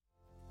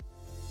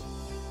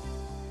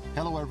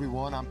Hello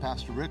everyone, I'm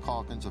Pastor Rick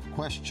Hawkins of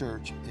Quest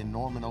Church in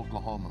Norman,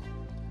 Oklahoma.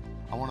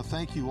 I want to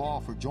thank you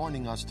all for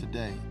joining us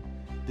today.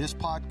 This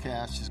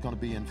podcast is going to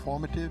be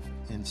informative,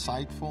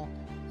 insightful,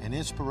 and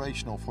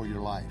inspirational for your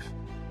life.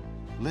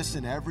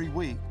 Listen every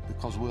week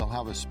because we'll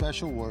have a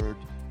special word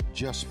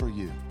just for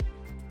you.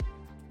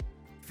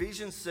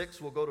 Ephesians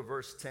 6, we'll go to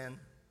verse 10.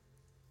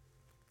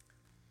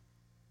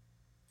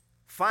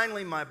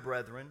 Finally, my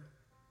brethren,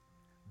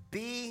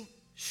 be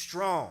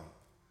strong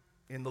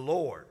in the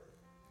Lord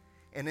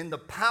and in the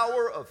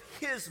power of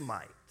his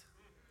might.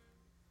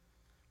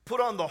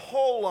 Put on the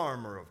whole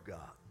armor of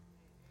God,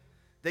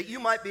 that you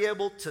might be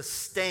able to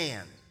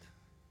stand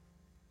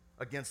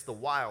against the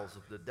wiles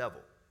of the devil.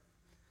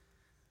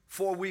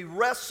 For we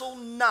wrestle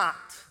not,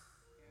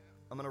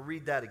 I'm going to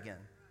read that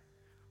again.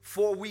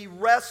 For we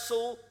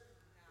wrestle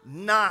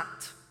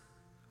not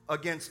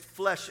against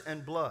flesh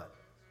and blood,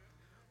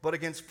 but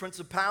against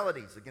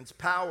principalities, against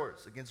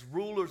powers, against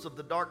rulers of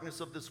the darkness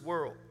of this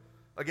world,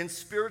 against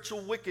spiritual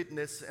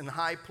wickedness in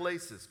high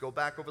places. Go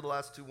back over the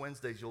last 2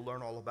 Wednesdays, you'll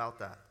learn all about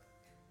that.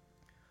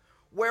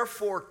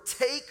 Wherefore,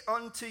 take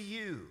unto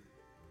you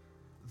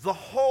the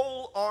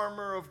whole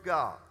armor of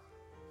God,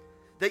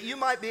 that you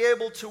might be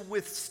able to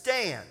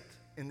withstand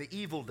in the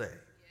evil day.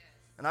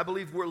 And I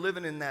believe we're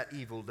living in that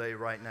evil day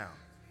right now.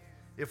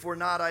 If we're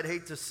not, I'd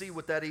hate to see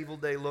what that evil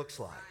day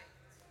looks like.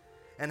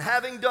 And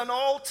having done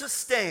all to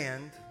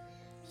stand,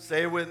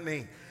 say it with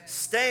me,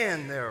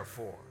 stand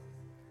therefore,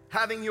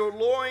 having your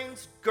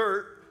loins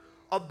girt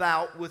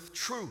about with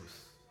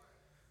truth,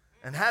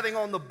 and having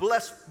on the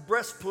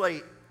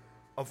breastplate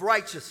of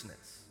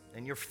righteousness,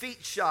 and your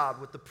feet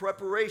shod with the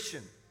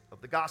preparation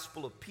of the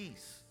gospel of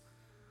peace.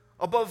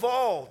 Above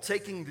all,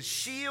 taking the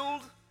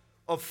shield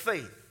of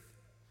faith,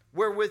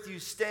 wherewith you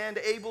stand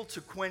able to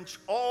quench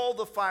all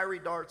the fiery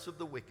darts of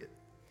the wicked,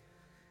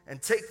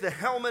 and take the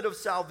helmet of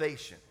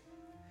salvation,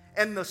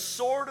 and the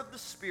sword of the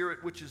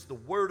Spirit, which is the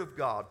word of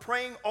God,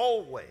 praying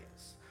always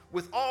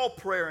with all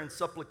prayer and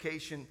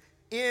supplication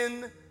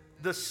in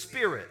the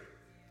Spirit,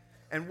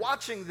 and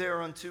watching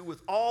thereunto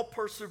with all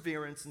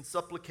perseverance and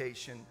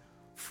supplication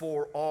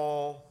for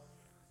all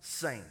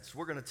saints.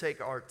 We're going to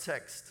take our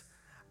text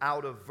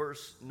out of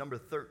verse number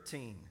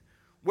 13.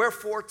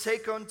 Wherefore,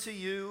 take unto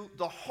you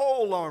the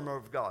whole armor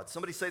of God.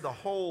 Somebody say the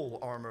whole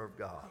armor of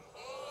God.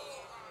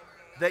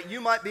 That you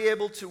might be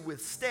able to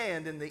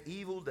withstand in the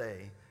evil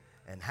day,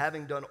 and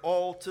having done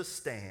all to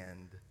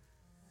stand,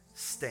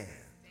 stand.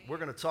 We're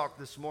going to talk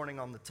this morning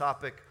on the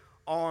topic,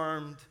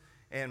 armed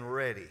and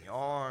ready.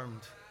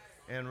 Armed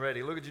and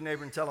ready. Look at your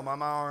neighbor and tell him,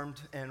 I'm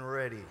armed and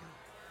ready.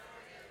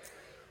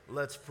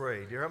 Let's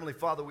pray. Dear Heavenly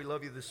Father, we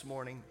love you this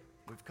morning.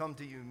 We've come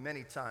to you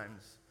many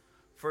times.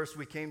 First,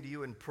 we came to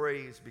you in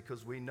praise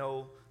because we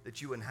know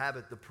that you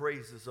inhabit the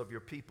praises of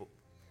your people.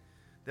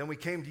 Then we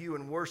came to you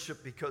in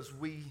worship because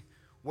we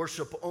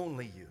worship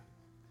only you.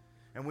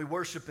 And we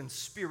worship in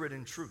spirit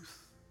and truth.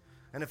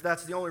 And if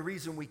that's the only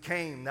reason we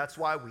came, that's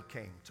why we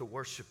came, to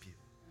worship you.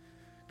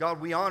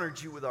 God, we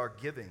honored you with our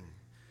giving.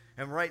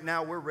 And right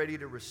now we're ready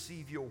to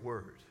receive your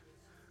word.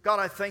 God,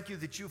 I thank you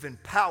that you've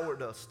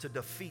empowered us to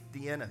defeat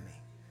the enemy.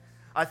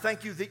 I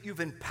thank you that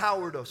you've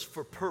empowered us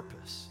for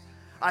purpose.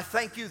 I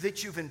thank you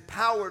that you've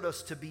empowered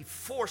us to be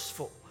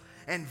forceful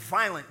and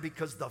violent,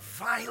 because the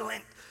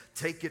violent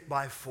take it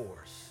by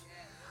force.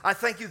 I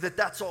thank you that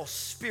that's all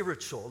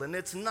spiritual, and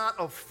it's not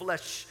of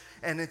flesh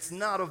and it's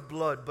not of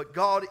blood, but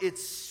God,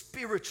 it's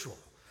spiritual.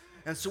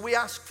 And so we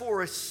ask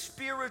for a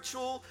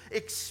spiritual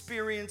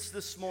experience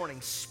this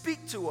morning.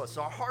 Speak to us.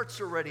 Our hearts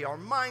are ready. Our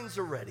minds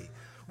are ready.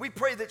 We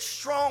pray that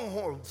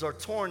strongholds are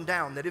torn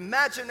down, that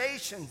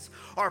imaginations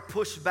are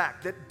pushed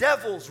back, that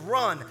devils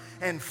run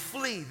and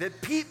flee,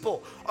 that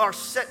people are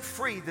set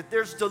free, that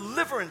there's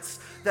deliverance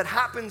that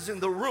happens in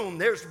the room.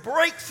 There's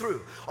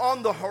breakthrough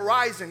on the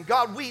horizon.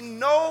 God, we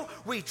know,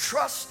 we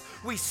trust,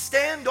 we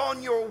stand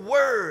on your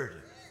word.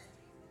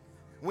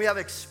 We have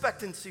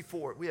expectancy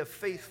for it. We have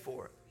faith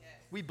for it.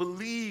 We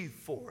believe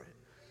for it.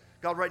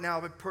 God, right now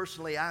I would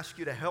personally ask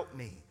you to help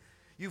me.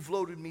 You've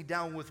loaded me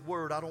down with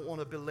word. I don't want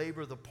to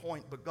belabor the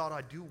point, but God,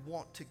 I do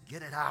want to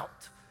get it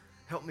out.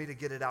 Help me to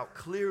get it out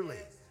clearly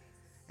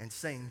and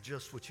saying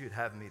just what you'd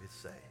have me to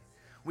say.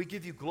 We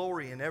give you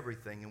glory in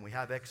everything, and we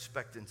have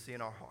expectancy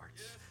in our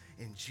hearts.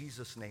 In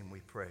Jesus' name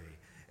we pray.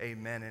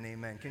 Amen and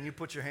amen. Can you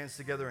put your hands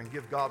together and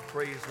give God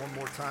praise one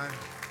more time?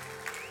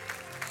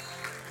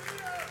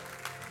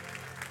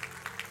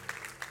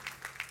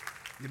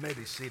 You may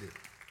be seated.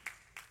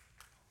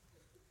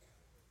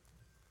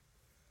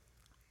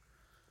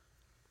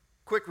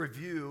 Quick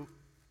review,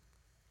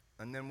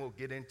 and then we'll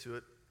get into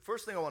it.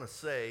 First thing I want to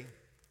say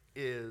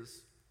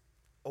is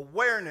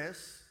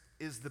awareness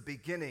is the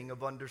beginning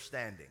of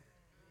understanding.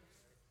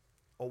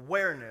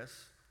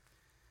 Awareness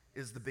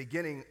is the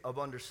beginning of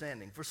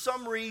understanding. For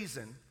some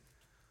reason,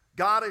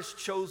 God has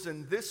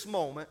chosen this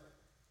moment,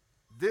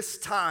 this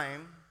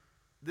time,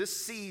 this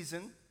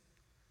season,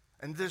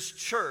 and this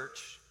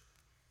church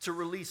to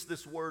release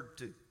this word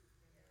to.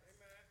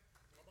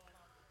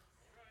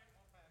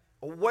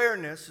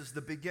 Awareness is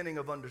the beginning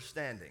of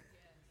understanding.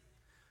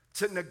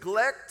 To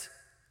neglect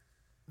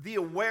the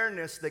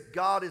awareness that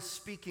God is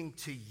speaking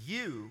to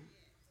you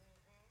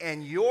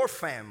and your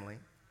family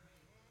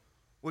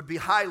would be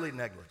highly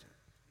negligent.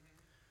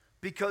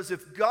 Because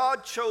if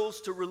God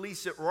chose to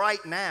release it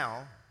right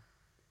now,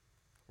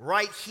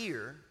 right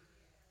here,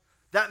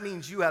 that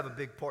means you have a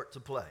big part to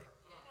play.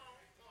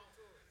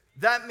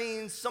 That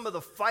means some of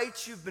the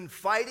fights you've been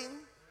fighting,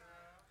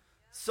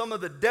 some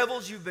of the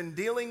devils you've been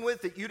dealing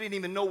with that you didn't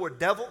even know were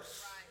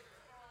devils,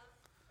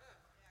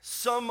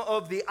 some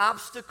of the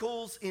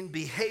obstacles in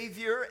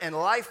behavior and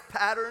life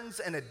patterns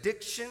and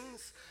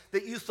addictions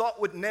that you thought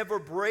would never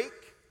break,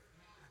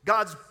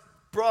 God's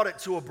brought it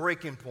to a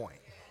breaking point.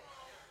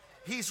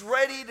 He's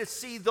ready to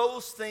see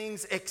those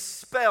things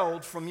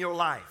expelled from your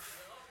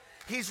life.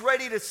 He's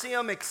ready to see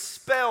them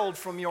expelled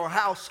from your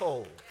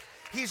household.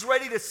 He's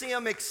ready to see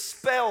them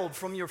expelled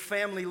from your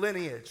family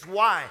lineage.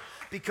 Why?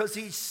 Because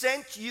he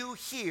sent you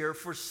here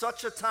for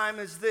such a time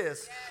as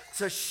this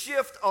to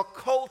shift a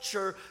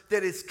culture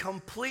that is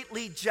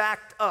completely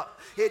jacked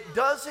up. It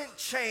doesn't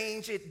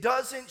change, it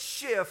doesn't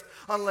shift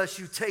unless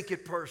you take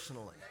it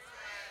personally.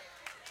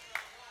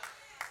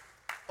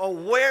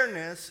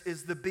 Awareness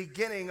is the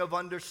beginning of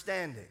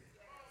understanding.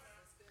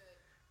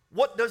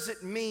 What does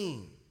it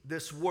mean,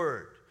 this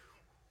word?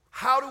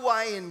 How do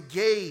I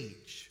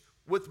engage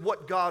with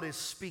what God is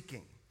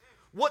speaking?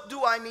 What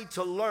do I need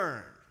to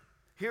learn?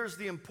 Here's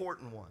the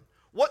important one.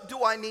 What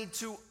do I need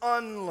to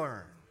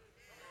unlearn?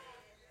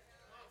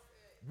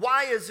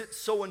 Why is it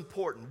so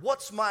important?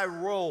 What's my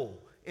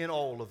role in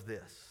all of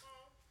this?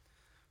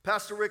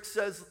 Pastor Rick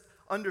says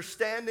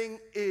understanding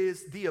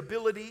is the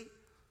ability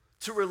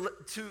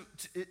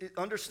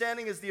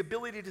understanding is the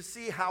ability to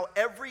see how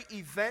every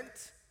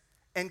event,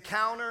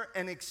 encounter,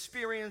 and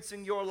experience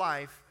in your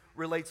life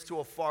relates to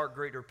a far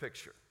greater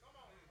picture.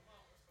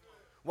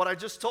 What I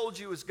just told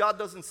you is God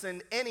doesn't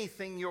send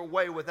anything your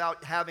way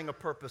without having a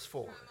purpose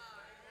for it.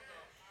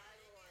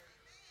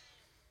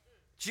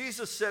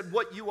 Jesus said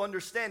what you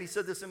understand. He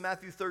said this in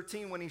Matthew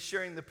 13 when he's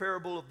sharing the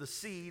parable of the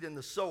seed and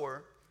the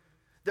sower,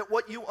 that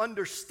what you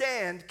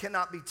understand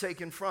cannot be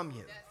taken from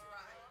you.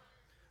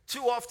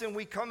 Too often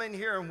we come in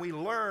here and we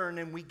learn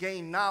and we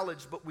gain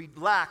knowledge, but we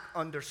lack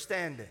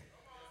understanding.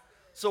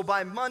 So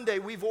by Monday,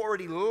 we've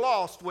already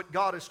lost what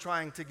God is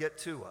trying to get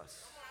to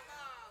us.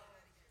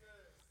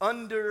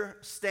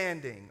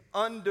 Understanding.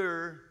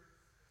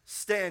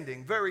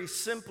 Very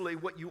simply,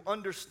 what you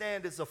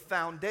understand is a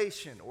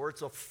foundation, or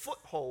it's a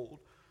foothold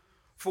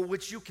for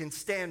which you can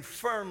stand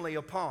firmly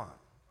upon.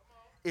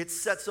 It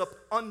sets up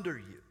under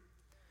you.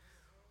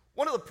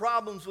 One of the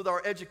problems with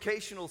our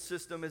educational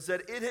system is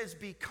that it has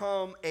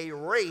become a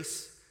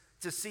race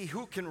to see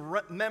who can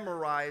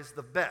memorize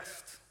the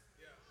best.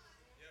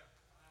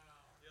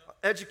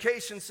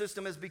 Education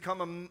system has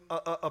become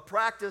a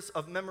practice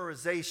of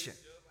memorization.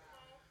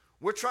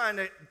 We're trying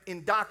to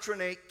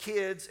indoctrinate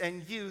kids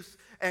and youth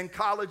and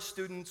college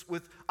students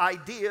with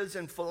ideas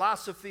and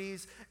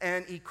philosophies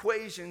and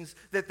equations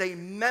that they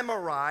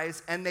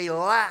memorize and they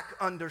lack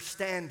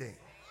understanding.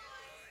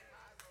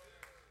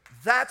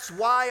 That's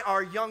why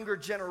our younger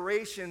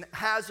generation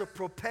has a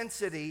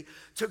propensity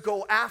to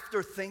go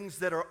after things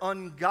that are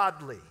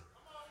ungodly,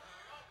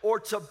 or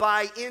to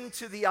buy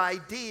into the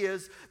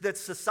ideas that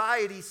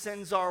society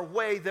sends our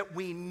way that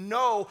we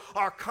know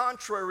are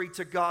contrary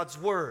to God's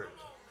word.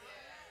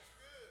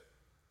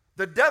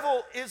 The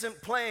devil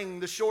isn't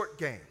playing the short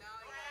game.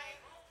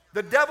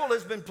 The devil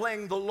has been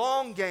playing the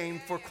long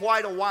game for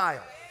quite a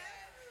while.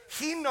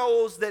 He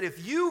knows that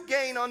if you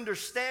gain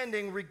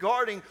understanding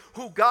regarding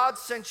who God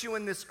sent you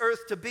in this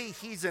earth to be,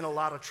 he's in a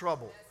lot of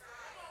trouble.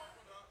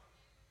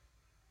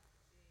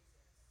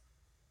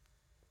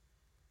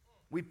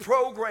 We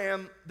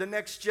program the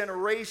next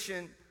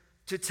generation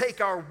to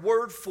take our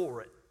word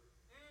for it.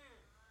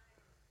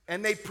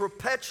 And they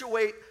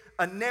perpetuate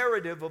a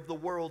narrative of the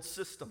world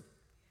system.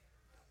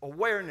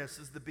 Awareness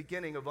is the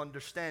beginning of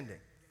understanding.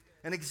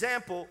 An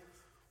example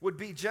would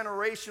be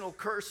generational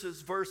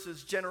curses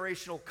versus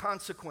generational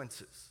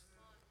consequences.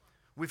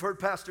 We've heard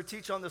Pastor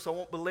teach on this, I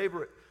won't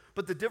belabor it.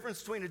 But the difference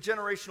between a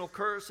generational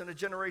curse and a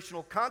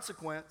generational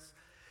consequence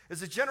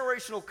is a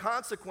generational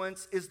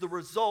consequence is the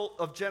result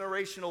of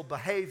generational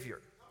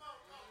behavior.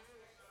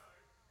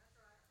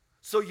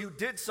 So you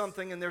did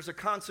something and there's a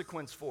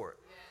consequence for it.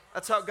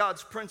 That's how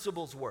God's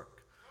principles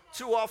work.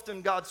 Too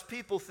often God's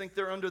people think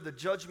they're under the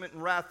judgment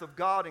and wrath of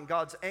God and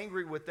God's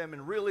angry with them,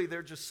 and really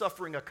they're just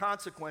suffering a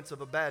consequence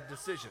of a bad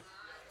decision.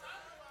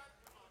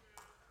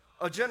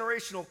 A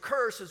generational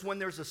curse is when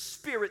there's a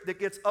spirit that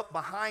gets up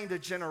behind a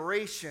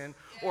generation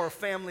or a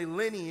family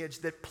lineage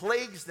that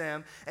plagues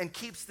them and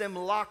keeps them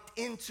locked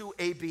into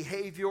a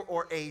behavior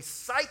or a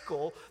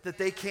cycle that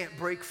they can't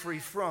break free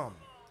from.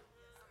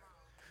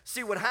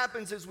 See, what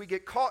happens is we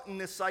get caught in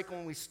this cycle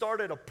and we start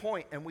at a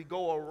point and we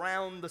go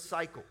around the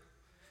cycle.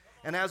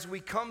 And as we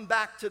come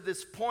back to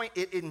this point,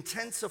 it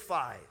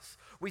intensifies.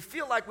 We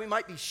feel like we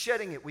might be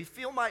shedding it. We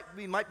feel like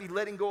we might be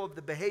letting go of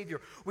the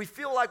behavior. We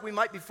feel like we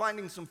might be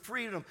finding some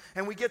freedom.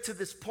 And we get to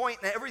this point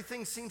and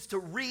everything seems to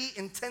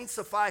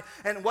re-intensify.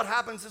 And what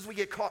happens is we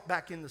get caught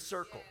back in the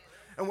circle.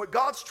 And what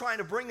God's trying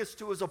to bring us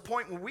to is a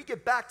point where we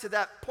get back to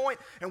that point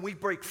and we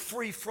break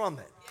free from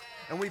it.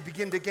 And we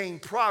begin to gain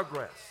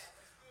progress.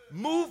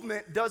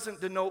 Movement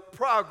doesn't denote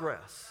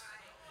progress.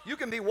 You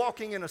can be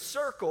walking in a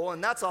circle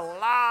and that's a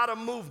lot of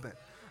movement.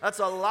 That's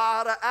a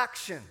lot of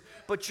action.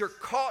 But you're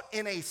caught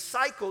in a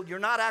cycle. You're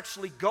not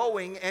actually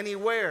going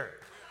anywhere.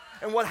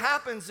 And what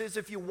happens is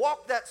if you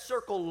walk that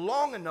circle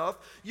long enough,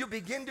 you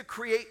begin to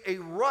create a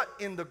rut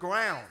in the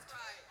ground.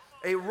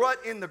 A rut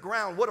in the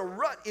ground. What a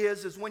rut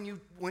is when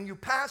you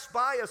pass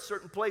by a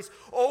certain place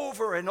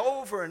over and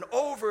over and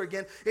over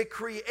again, it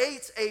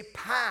creates a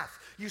path.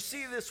 You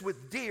see this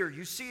with deer,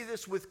 you see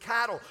this with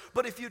cattle,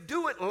 but if you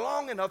do it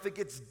long enough, it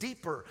gets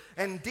deeper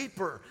and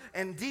deeper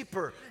and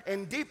deeper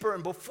and deeper,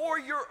 and before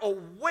you're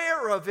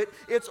aware of it,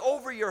 it's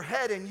over your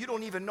head and you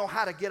don't even know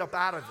how to get up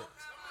out of it.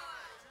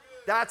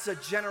 That's a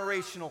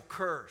generational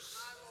curse.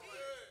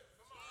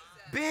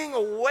 Being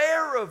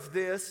aware of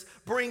this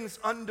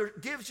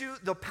gives you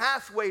the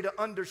pathway to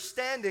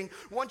understanding.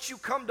 Once you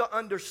come to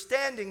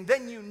understanding,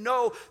 then you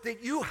know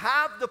that you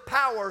have the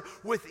power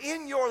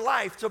within your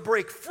life to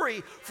break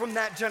free from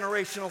that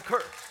generational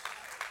curse.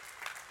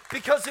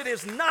 Because it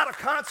is not a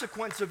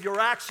consequence of your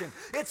action.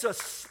 It's a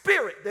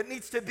spirit that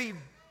needs to be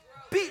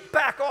beat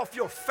back off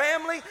your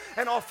family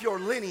and off your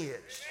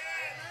lineage.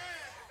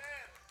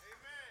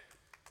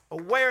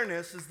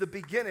 Awareness is the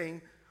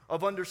beginning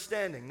of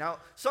understanding. Now,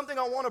 something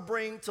I want to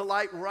bring to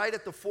light right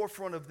at the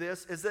forefront of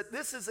this is that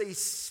this is a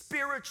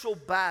spiritual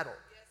battle.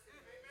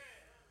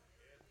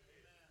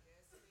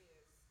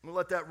 I'm going to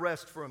let that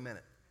rest for a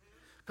minute.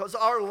 Because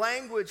our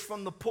language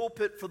from the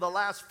pulpit for the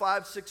last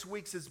 5-6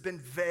 weeks has been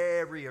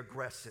very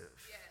aggressive.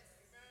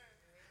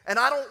 And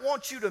I don't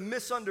want you to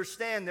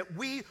misunderstand that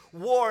we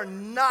war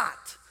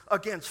not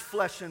against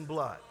flesh and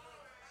blood.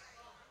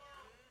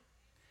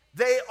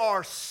 They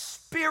are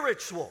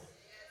spiritual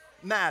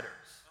matters.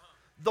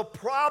 The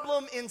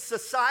problem in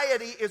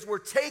society is we're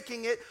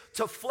taking it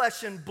to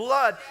flesh and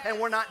blood and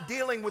we're not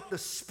dealing with the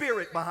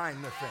spirit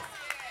behind the thing.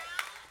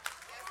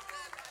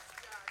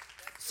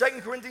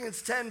 2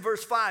 Corinthians 10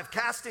 verse 5,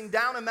 casting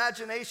down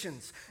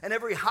imaginations and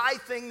every high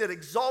thing that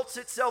exalts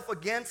itself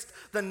against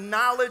the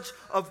knowledge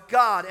of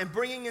God and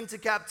bringing into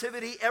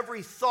captivity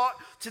every thought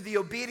to the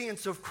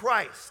obedience of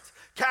Christ.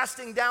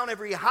 Casting down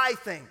every high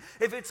thing.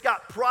 If it's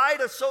got pride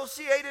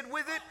associated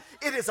with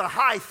it, it is a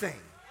high thing.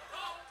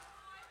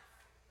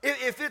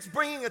 If it's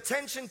bringing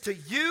attention to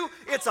you,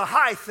 it's a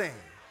high thing.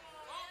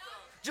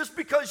 Just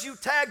because you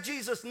tag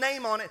Jesus'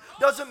 name on it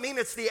doesn't mean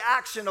it's the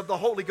action of the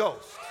Holy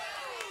Ghost.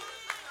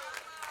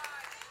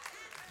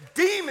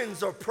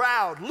 Demons are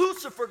proud.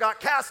 Lucifer got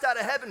cast out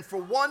of heaven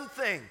for one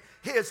thing,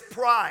 his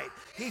pride.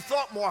 He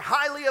thought more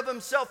highly of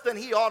himself than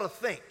he ought to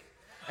think,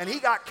 and he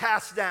got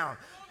cast down.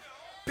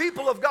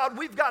 People of God,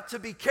 we've got to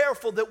be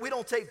careful that we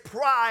don't take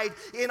pride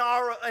in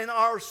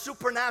our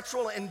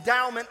supernatural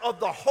endowment of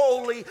the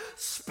Holy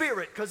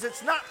Spirit, because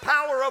it's not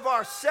power of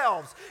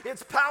ourselves.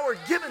 It's power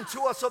given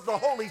to us of the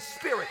Holy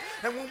Spirit.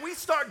 And when we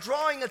start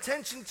drawing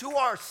attention to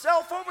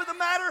ourselves over the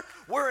matter,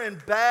 we're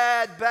in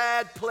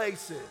bad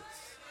places.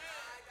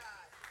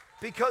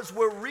 Because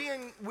we're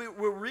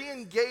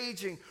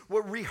re-engaging,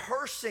 we're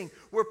rehearsing,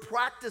 we're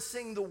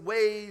practicing the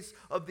ways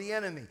of the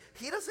enemy.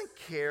 He doesn't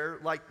care,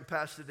 like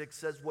Pastor Dick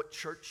says, what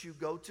church you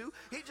go to.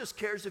 He just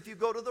cares if you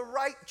go to the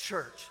right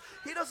church.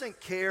 He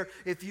doesn't care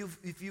if you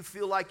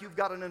feel like you've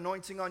got an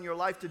anointing on your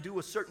life to do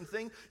a certain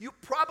thing. You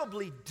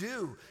probably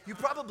do. You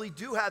probably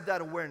do have that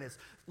awareness.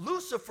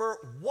 Lucifer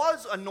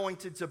was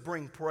anointed to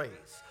bring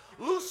praise.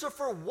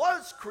 Lucifer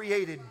was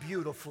created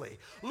beautifully.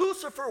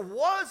 Lucifer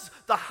was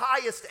the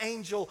highest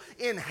angel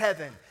in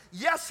heaven.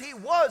 Yes, he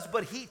was,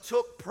 but he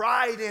took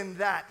pride in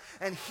that.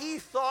 And he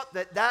thought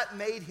that that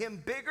made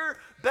him bigger,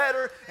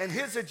 better, and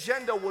his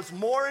agenda was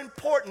more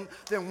important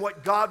than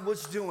what God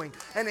was doing.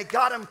 And it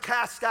got him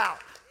cast out,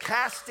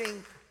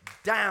 casting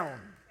down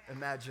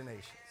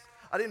imaginations.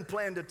 I didn't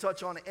plan to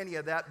touch on any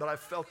of that, but I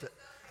felt it.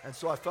 And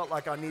so I felt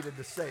like I needed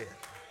to say it.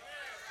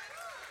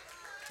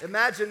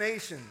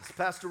 Imaginations.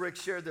 Pastor Rick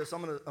shared this.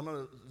 I'm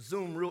gonna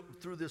zoom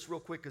through this real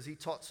quick because he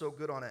taught so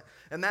good on it.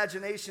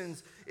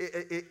 Imaginations,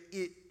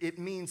 it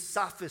means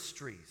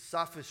sophistries.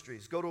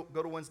 Sophistries. Go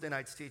to Wednesday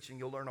night's teaching.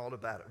 You'll learn all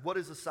about it. What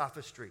is a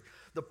sophistry?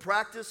 The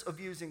practice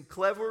of using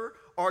clever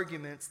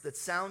arguments that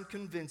sound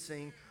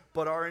convincing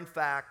but are in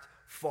fact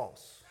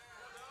false.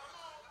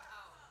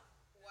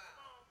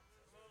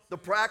 The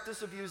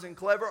practice of using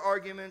clever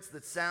arguments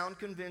that sound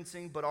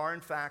convincing but are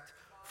in fact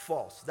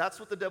false. That's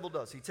what the devil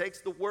does. He takes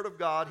the word of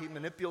God, he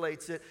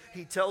manipulates it,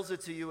 he tells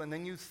it to you, and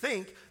then you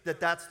think that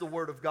that's the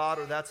word of God,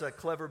 or that's a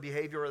clever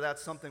behavior, or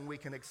that's something we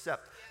can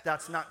accept.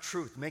 That's not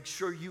truth. Make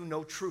sure you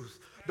know truth.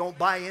 Don't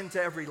buy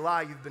into every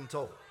lie you've been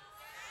told.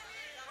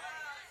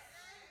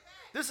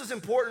 This is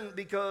important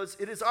because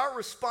it is our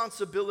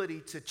responsibility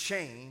to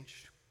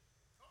change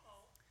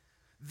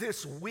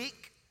this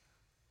weak,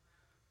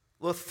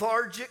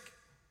 lethargic,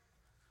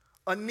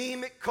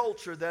 anemic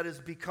culture that has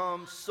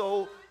become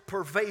so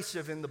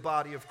pervasive in the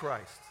body of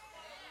Christ.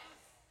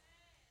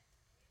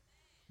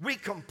 We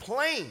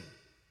complain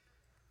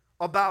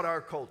about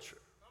our culture.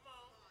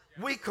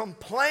 We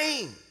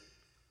complain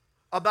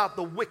about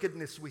the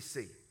wickedness we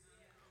see.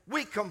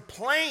 We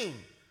complain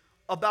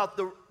about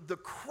the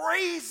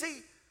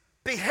crazy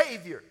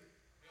behavior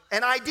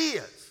and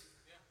ideas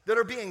that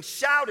are being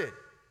shouted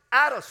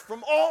at us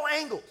from all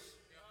angles.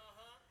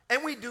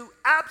 And we do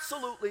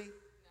absolutely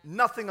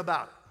nothing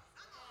about it.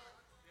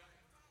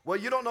 Well,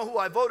 you don't know who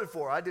I voted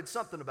for. I did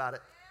something about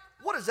it.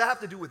 What does that have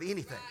to do with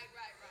anything?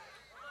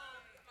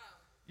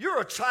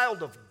 You're a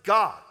child of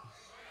God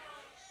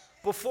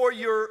before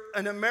you're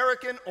an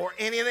American or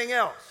anything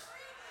else.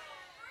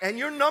 And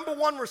your number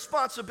one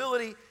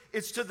responsibility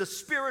is to the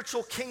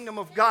spiritual kingdom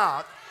of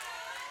God.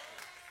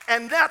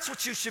 And that's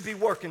what you should be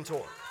working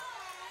toward.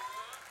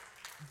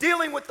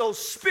 Dealing with those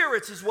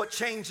spirits is what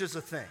changes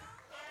a thing,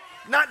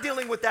 not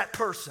dealing with that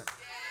person.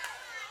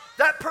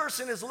 That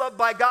person is loved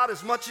by God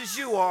as much as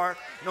you are,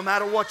 no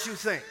matter what you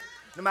think.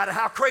 No matter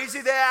how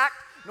crazy they act,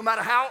 no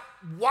matter how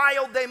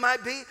wild they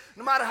might be,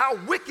 no matter how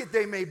wicked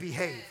they may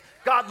behave.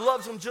 God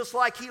loves them just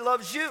like He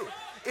loves you.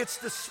 It's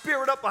the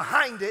spirit up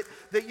behind it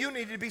that you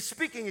need to be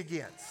speaking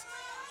against.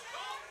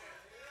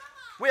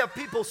 We have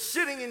people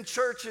sitting in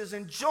churches,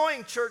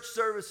 enjoying church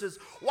services,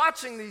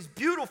 watching these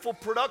beautiful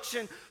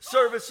production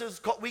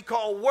services we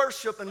call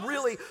worship, and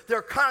really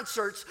they're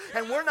concerts,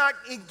 and we're not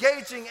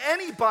engaging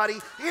anybody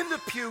in the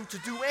pew to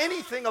do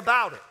anything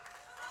about it.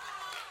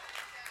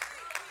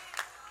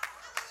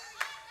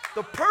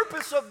 The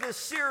purpose of this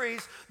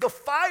series, the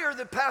fire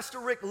that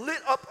Pastor Rick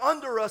lit up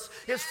under us,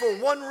 is for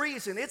one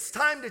reason. It's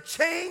time to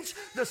change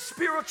the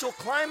spiritual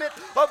climate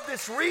of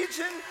this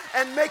region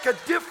and make a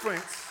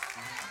difference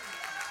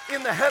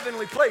in the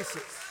heavenly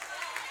places.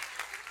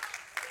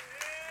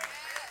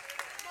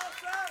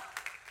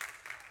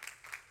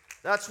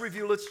 That's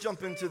review. Let's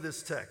jump into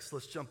this text.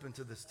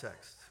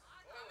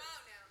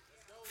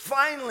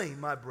 Finally,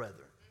 my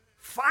brethren.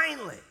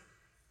 Finally.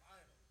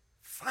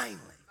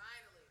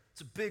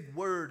 It's a big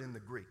word in the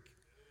Greek.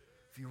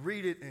 If you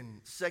read it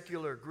in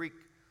secular Greek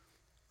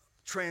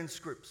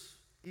transcripts,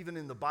 even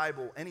in the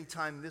Bible,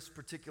 anytime this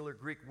particular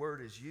Greek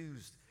word is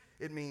used,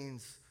 it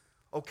means,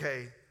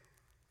 okay,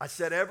 I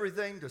said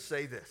everything to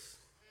say this.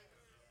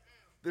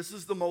 This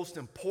is the most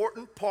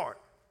important part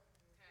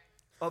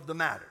of the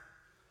matter.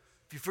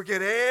 If you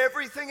forget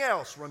everything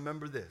else,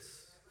 remember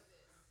this.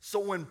 So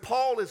when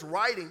Paul is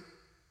writing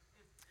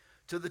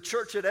to the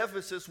church at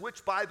Ephesus,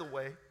 which, by the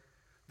way,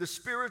 the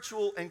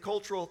spiritual and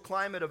cultural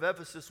climate of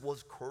Ephesus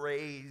was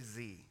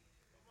crazy.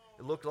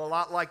 It looked a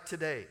lot like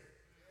today.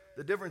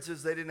 The difference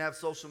is they didn't have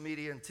social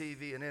media and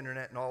TV and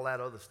internet and all that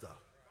other stuff.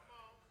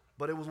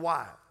 But it was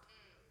wild.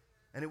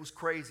 And it was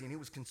crazy, and he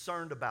was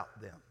concerned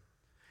about them.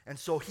 And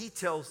so he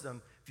tells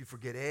them, if you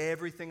forget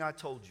everything I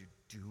told you,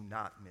 do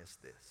not miss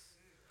this.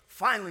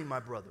 Finally, my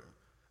brother,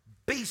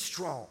 be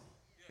strong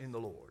in the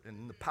Lord and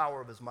in the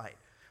power of His might.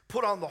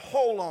 Put on the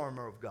whole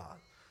armor of God,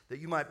 that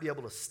you might be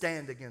able to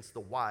stand against the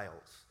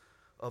wiles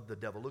of the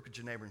devil. Look at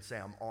your neighbor and say,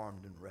 I'm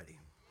armed and ready.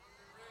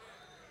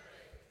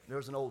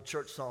 There's an old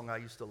church song I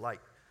used to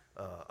like.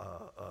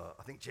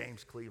 I think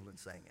James Cleveland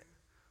sang it.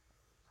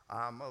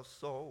 I'm a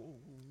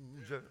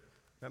soldier.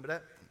 Remember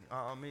that?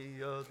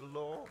 Army of the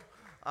Lord.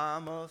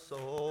 I'm a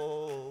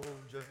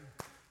soldier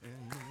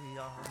in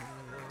the army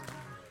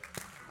of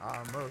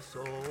I'm a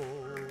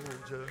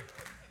soldier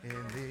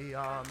in the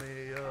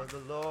army of the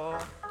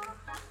Lord.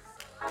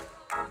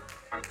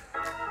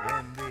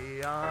 In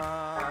the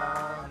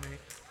army.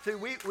 See,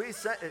 we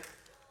said it.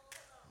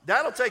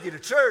 That'll take you to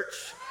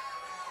church.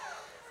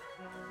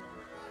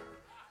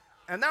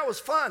 And that was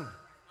fun.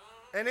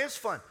 And it's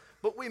fun.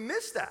 But we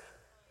missed that.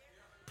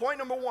 Point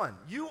number one,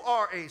 you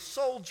are a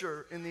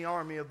soldier in the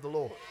army of the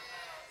Lord.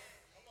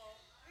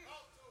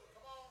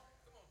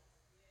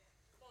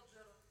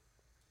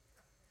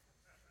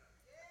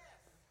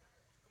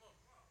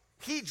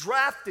 He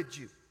drafted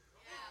you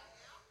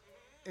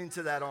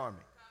into that army.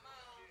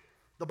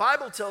 The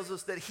Bible tells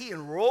us that He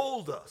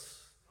enrolled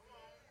us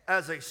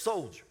as a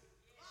soldier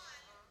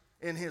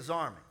in His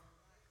army.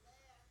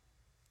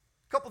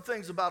 A couple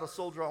things about a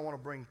soldier I want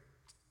to bring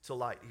to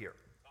light here.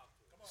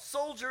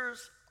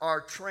 Soldiers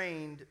are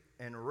trained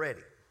and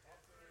ready.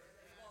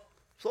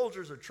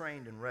 Soldiers are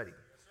trained and ready.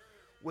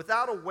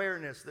 Without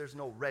awareness, there's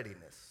no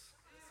readiness.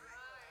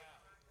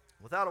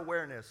 Without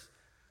awareness,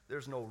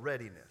 there's no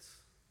readiness.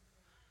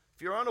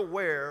 If you're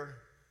unaware,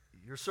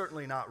 you're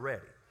certainly not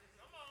ready.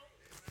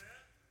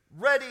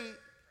 Ready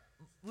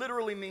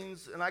literally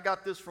means, and I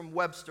got this from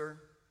Webster,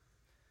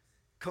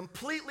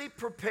 completely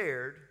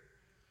prepared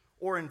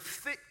or in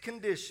fit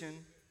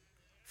condition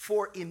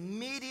for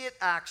immediate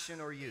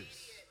action or use.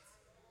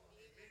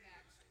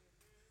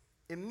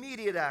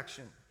 Immediate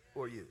action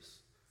or use.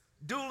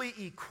 Duly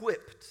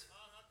equipped,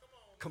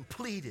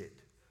 completed,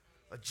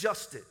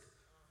 adjusted,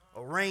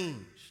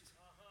 arranged,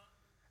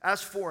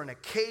 as for an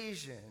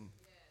occasion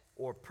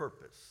or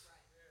purpose.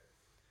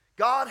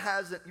 God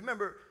hasn't, you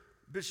remember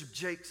Bishop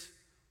Jakes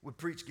would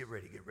preach, get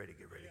ready, get ready,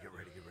 get ready, get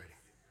ready, get ready.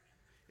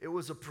 It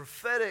was a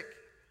prophetic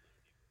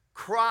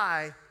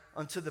cry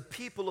unto the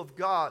people of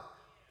God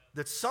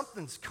that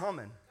something's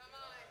coming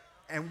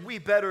and we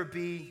better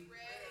be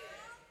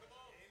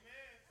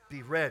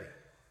Be ready.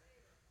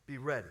 Be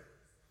ready.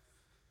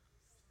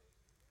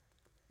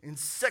 In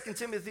 2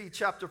 Timothy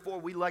chapter 4,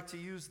 we like to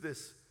use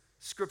this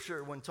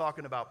scripture when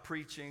talking about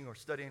preaching or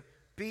studying.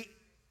 Be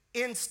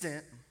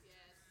instant,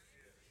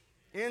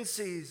 in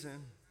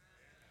season,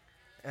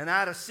 and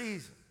out of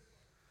season.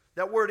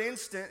 That word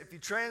instant, if you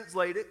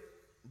translate it,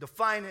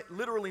 define it,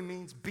 literally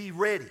means be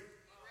ready.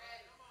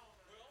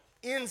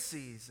 In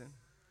season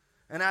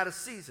and out of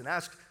season.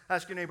 Ask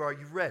your neighbor, are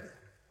you ready?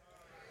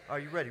 Are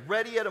you ready?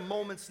 Ready at a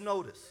moment's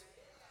notice.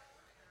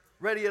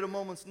 Ready at a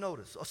moment's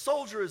notice. A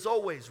soldier is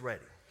always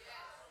ready.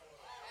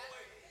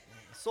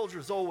 A soldier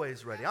is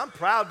always ready. I'm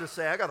proud to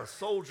say I got a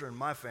soldier in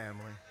my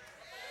family.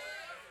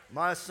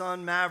 My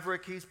son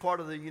Maverick, he's part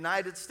of the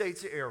United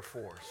States Air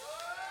Force.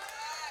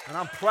 And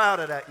I'm proud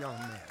of that young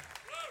man.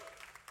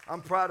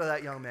 I'm proud of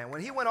that young man.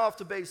 When he went off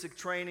to basic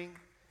training,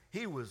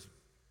 he was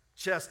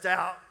chest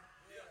out,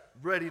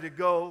 ready to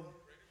go.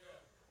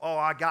 Oh,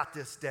 I got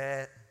this,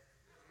 Dad.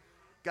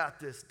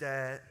 Got this,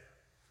 Dad.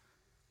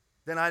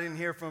 Then I didn't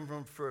hear from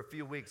him for a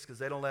few weeks because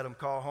they don't let him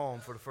call home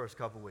for the first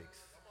couple weeks.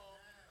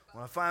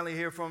 When I finally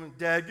hear from him,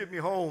 Dad, get me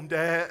home,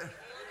 Dad.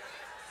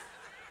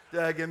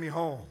 Dad, get me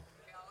home.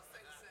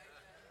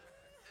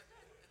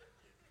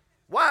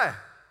 Why?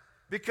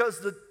 Because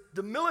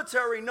the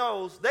military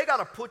knows they got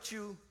to put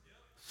you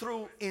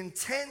through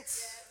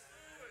intense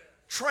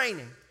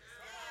training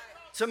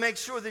to make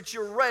sure that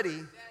you're ready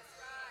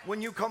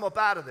when you come up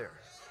out of there.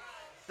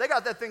 They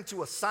got that thing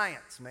to a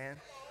science, man.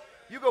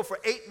 You go for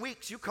 8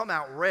 weeks, you come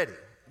out ready.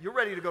 You're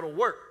ready to go to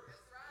work.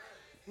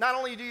 Not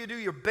only do you do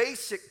your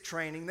basic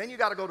training, then you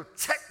got to go to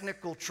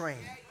technical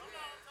training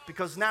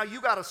because now you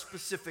got a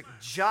specific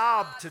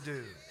job to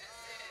do.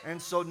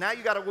 And so now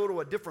you got to go to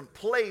a different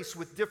place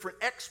with different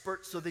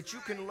experts so that you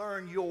can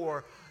learn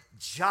your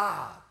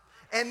job.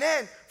 And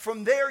then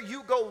from there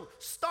you go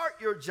start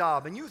your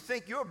job and you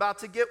think you're about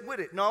to get with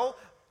it. No,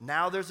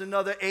 now there's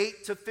another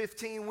 8 to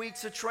 15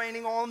 weeks of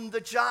training on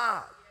the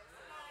job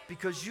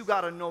because you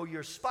got to know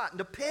your spot. And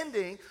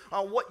depending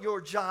on what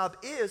your job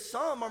is,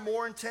 some are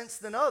more intense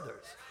than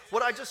others.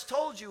 What I just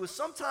told you is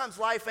sometimes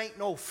life ain't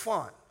no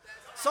fun.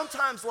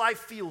 Sometimes life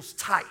feels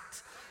tight.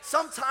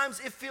 Sometimes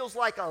it feels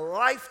like a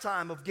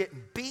lifetime of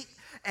getting beat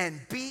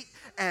and beat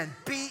and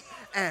beat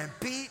and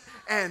beat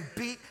and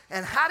beat.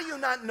 And how do you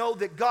not know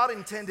that God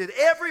intended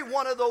every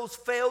one of those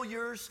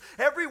failures,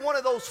 every one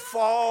of those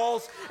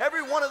falls,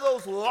 every one of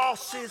those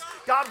losses,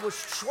 God was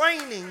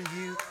training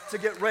you to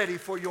get ready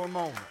for your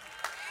moment.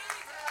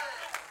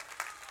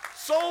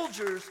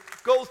 Soldiers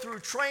go through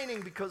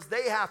training because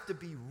they have to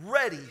be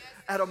ready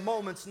at a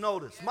moment's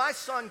notice. My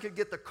son could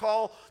get the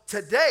call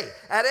today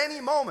at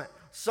any moment.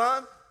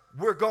 Son,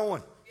 we're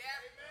going.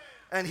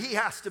 And he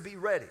has to be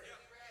ready.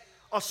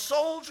 A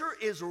soldier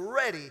is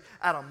ready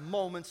at a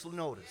moment's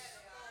notice.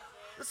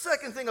 The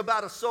second thing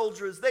about a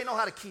soldier is they know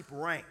how to keep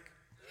rank.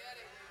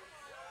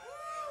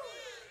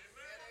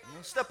 I'm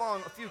going to step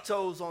on a few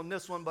toes on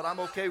this one, but I'm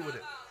okay with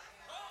it.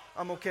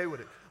 I'm okay with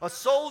it. A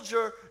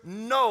soldier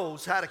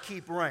knows how to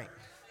keep rank.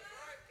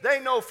 They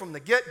know from the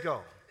get-go.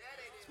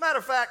 As a matter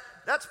of fact,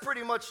 that's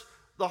pretty much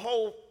the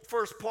whole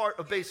first part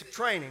of basic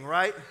training,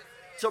 right?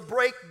 To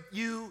break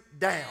you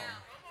down.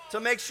 To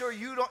make sure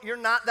you're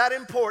not that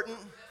important.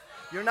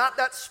 You're not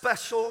that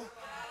special.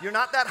 You're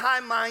not that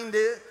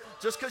high-minded.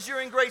 Just because you're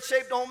in great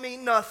shape don't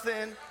mean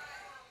nothing.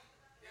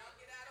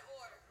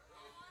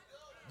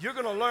 You're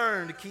going to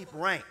learn to keep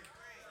rank.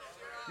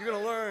 You're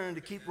going to learn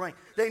to keep rank.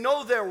 They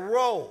know their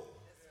role.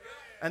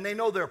 And they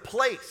know their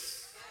place.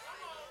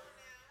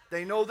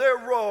 They know their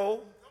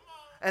role.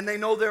 And they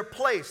know their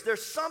place.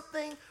 There's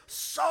something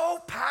so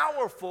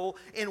powerful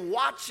in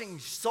watching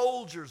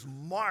soldiers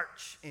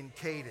march in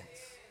cadence.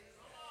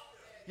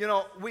 You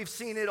know, we've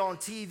seen it on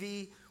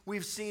TV.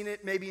 We've seen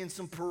it maybe in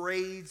some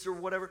parades or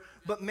whatever.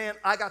 But man,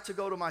 I got to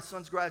go to my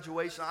son's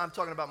graduation. I'm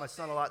talking about my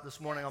son a lot this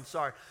morning. I'm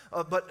sorry.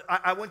 But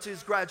I went to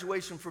his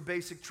graduation for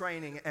basic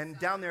training. And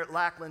down there at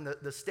Lackland,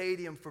 the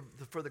stadium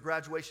for the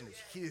graduation is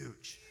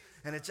huge.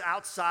 And it's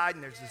outside,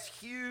 and there's this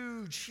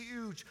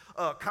huge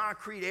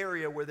concrete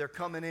area where they're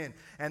coming in.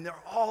 And they're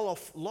all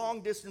a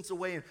long distance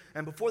away.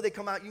 And before they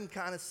come out, you can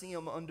kind of see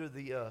them under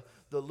the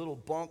little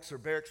bunks or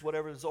barracks,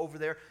 whatever is over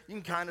there. You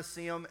can kind of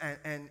see them,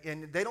 and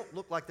they don't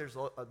look like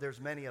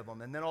there's many of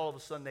them. And then all of a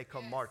sudden, they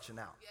come marching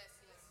out.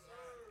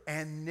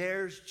 And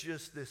there's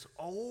just this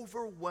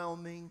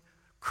overwhelming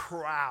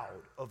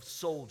crowd of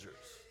soldiers.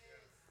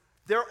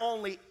 They're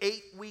only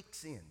 8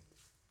 weeks in.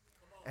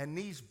 And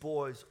these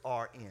boys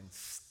are in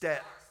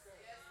step.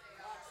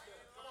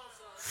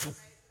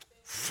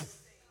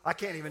 I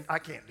can't do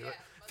it.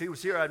 If he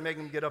was here, I'd make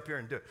him get up here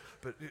and do it.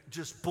 But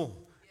just boom.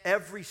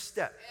 Every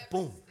step,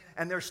 boom.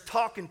 And they're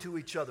talking to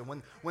each other.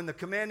 When the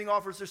commanding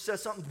officer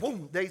says something,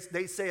 boom, they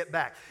say it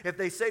back. If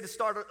they say to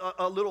start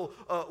a little,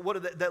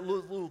 that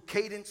little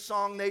cadence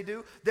song they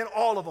do, then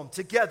all of them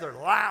together,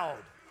 loud.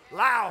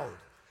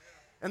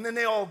 And then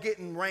they all get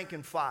in rank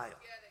and file.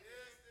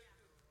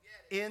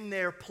 In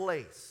their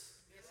place.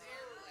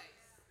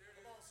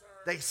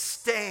 They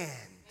stand.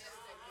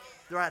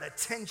 They're at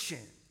attention.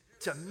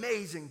 It's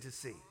amazing to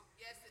see.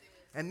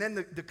 And then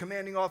the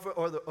commanding officer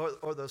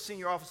or the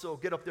senior officer will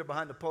get up there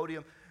behind the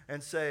podium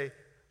and say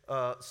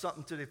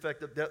something to the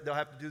effect of they'll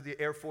have to do the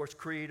Air Force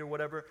Creed or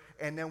whatever.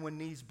 And then when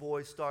these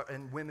boys start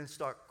and women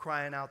start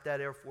crying out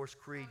that Air Force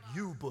Creed,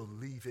 you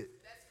believe it.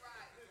 That's right.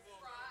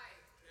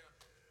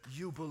 That's right.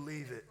 You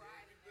believe it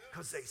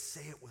because they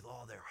say it with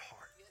all their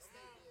heart. Yes, they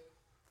do.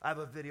 I have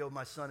a video of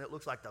my son. It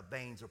looks like the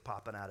veins are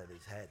popping out of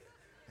his head.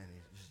 And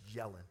he's just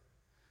yelling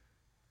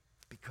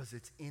because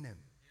it's in him.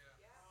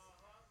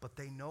 But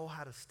they know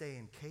how to stay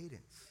in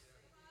cadence.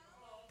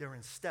 They're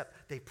in step.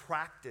 They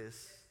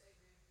practice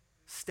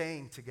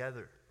staying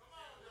together.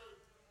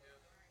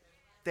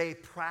 They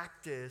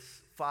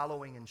practice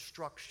following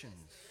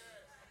instructions.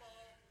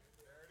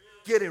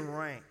 Get in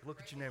rank.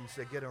 Look at your neighbor and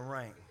say, get in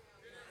rank.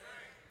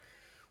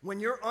 When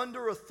you're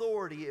under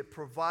authority, it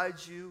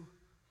provides you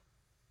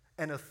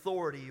an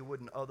authority you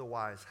wouldn't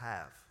otherwise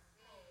have.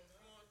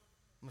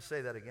 I'm going to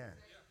say that again.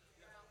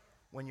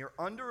 When you're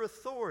under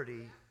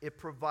authority, it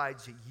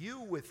provides you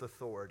with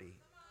authority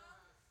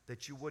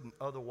that you wouldn't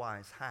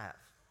otherwise have.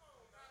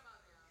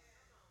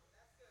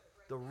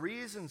 The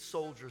reason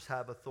soldiers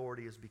have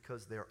authority is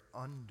because they're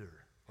under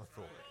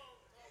authority.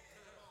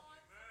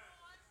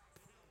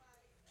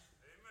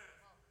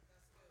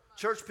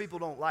 Church people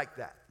don't like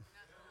that.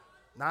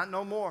 Not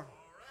no more.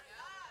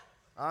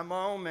 I'm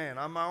my own man.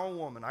 I'm my own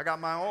woman. I got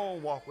my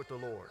own walk with the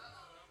Lord.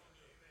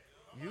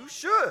 You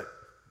should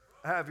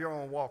have your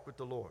own walk with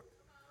the Lord.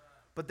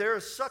 But there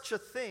is such a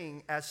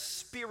thing as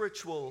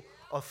spiritual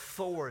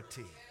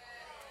authority.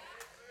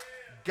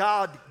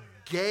 God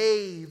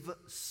gave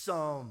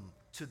some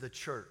to the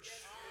church.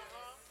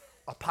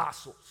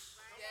 Apostles,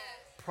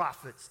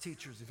 prophets,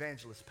 teachers,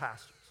 evangelists,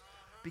 pastors.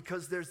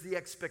 Because there's the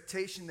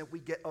expectation that we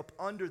get up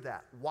under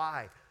that.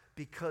 Why?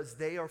 Because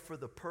they are for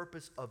the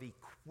purpose of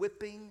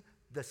equipping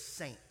the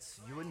saints,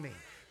 you and me,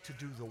 to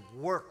do the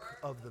work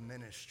of the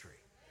ministry.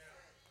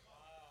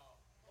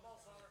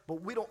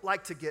 But we don't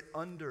like to get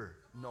under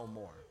no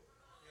more.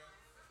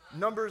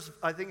 Numbers,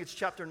 I think it's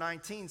chapter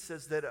 19,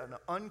 says that an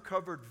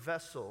uncovered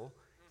vessel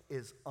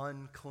is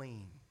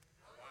unclean.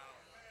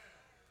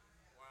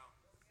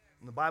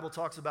 When the Bible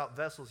talks about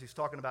vessels, he's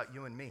talking about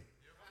you and me.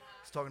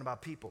 He's talking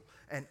about people.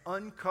 An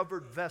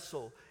uncovered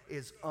vessel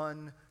is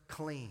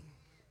unclean.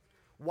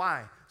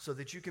 Why? So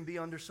that you can be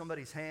under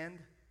somebody's hand?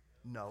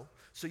 No.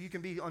 So you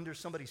can be under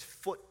somebody's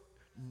foot?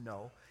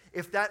 No.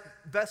 If that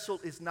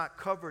vessel is not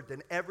covered,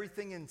 then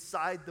everything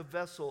inside the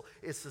vessel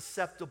is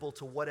susceptible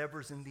to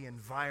whatever's in the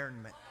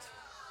environment.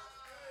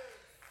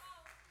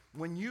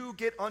 When you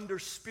get under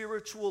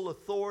spiritual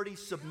authority,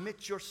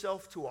 submit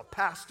yourself to a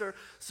pastor,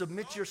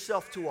 submit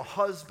yourself to a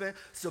husband,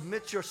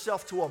 submit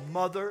yourself to a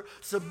mother,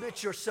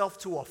 submit yourself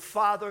to a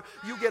father.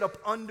 You get up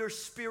under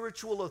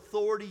spiritual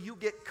authority, you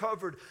get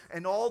covered,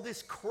 and all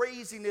this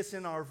craziness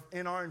in our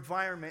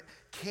environment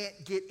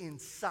can't get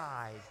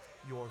inside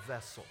your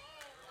vessel.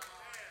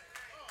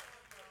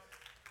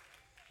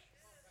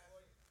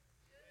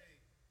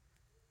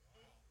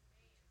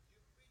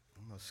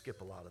 I'm going to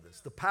skip a lot of this.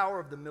 The power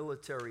of the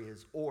military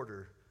is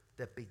order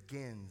that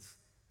begins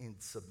in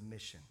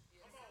submission.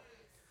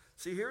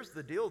 See, here's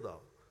the deal,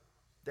 though.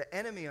 The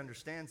enemy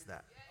understands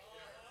that.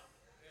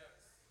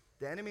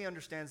 The enemy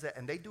understands that,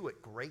 and they do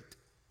it great.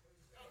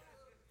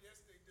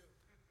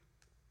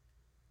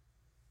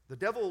 The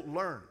devil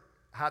learned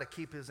how to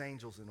keep his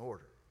angels in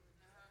order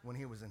when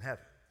he was in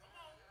heaven.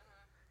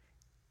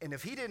 And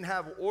if he didn't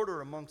have order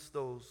amongst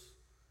those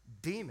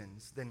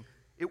demons, then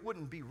it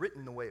wouldn't be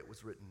written the way it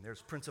was written.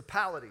 There's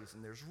principalities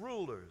and there's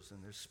rulers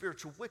and there's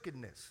spiritual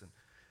wickedness. And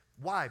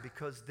why?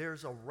 Because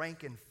there's a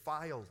rank and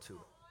file to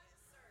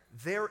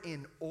it. They're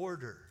in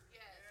order.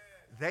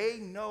 They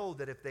know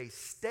that if they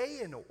stay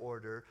in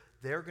order,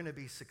 they're going to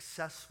be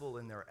successful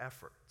in their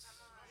efforts.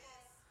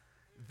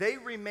 They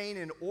remain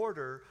in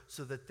order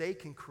so that they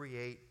can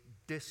create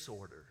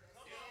disorder.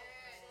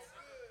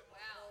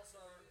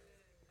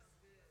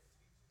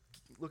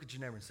 Look at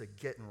your neighbor and say,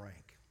 get in rank.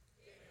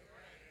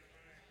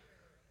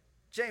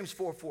 James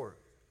 4:4.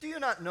 Do you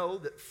not know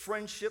that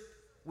friendship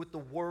with the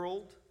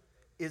world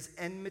is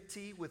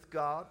enmity with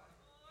God?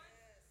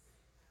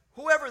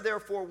 Whoever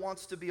therefore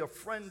wants to be a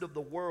friend of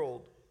the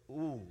world,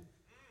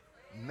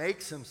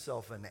 makes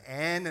himself an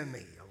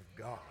enemy of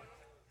God.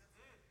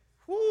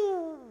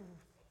 Woo!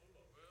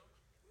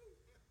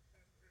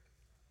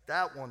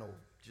 That one will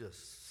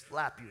just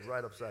slap you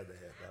right upside the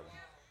head, that one.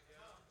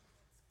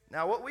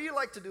 Now, what we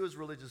like to do as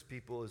religious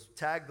people is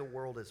tag the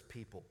world as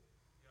people.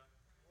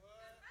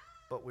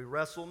 But we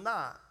wrestle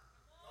not.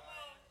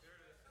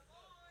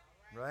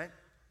 Right?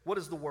 What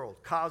is the world?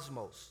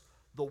 Cosmos.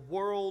 The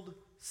world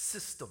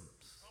systems.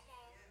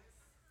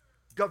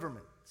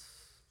 Governments.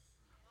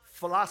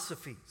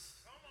 Philosophies.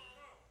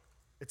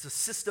 It's a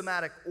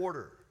systematic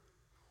order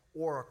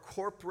or a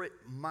corporate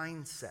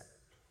mindset.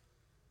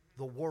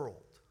 The world.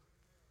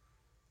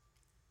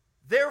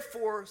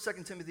 Therefore,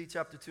 2 Timothy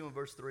chapter 2 and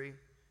verse 3,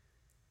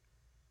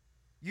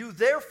 you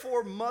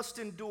therefore must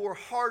endure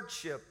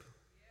hardship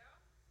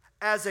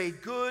as a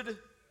good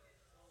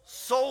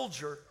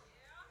soldier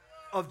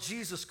of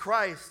Jesus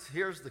Christ.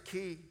 Here's the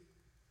key.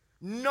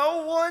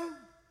 No one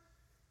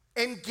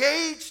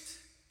engaged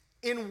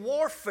in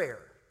warfare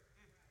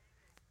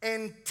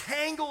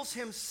entangles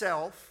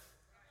himself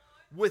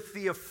with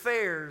the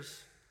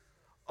affairs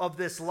of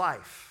this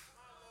life,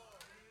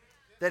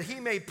 that he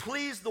may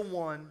please the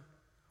one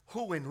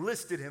who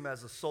enlisted him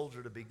as a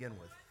soldier to begin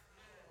with.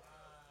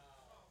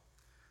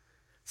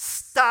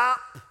 Stop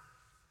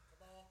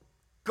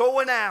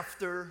going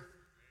after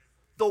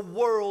the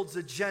world's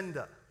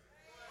agenda.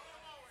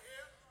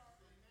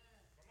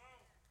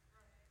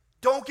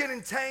 Don't get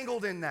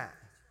entangled in that.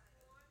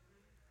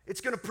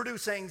 It's going to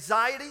produce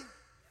anxiety.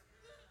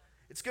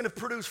 It's going to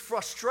produce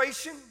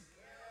frustration.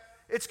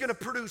 It's going to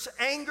produce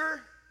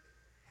anger.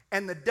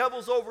 And the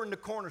devil's over in the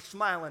corner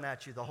smiling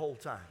at you the whole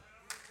time.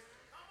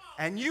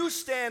 And you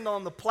stand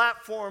on the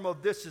platform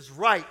of this is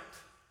right.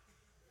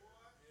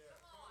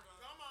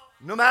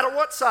 No matter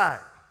what side.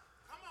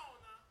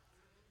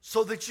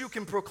 So that you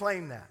can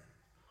proclaim that.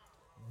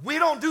 We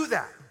don't do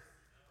that.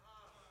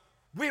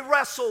 We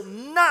wrestle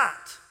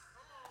not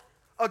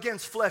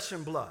against flesh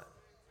and blood.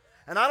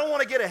 And I don't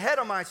want to get ahead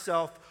of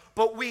myself,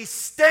 but we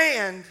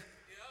stand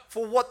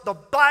for what the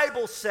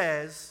Bible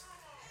says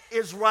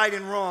is right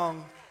and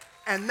wrong,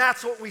 and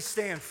that's what we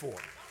stand for.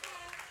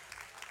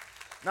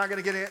 Not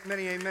going to get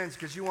many amens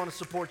because you want to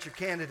support your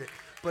candidate.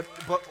 But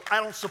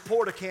I don't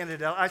support a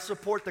candidate. I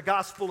support the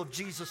gospel of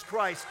Jesus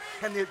Christ.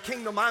 And the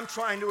kingdom I'm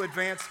trying to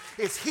advance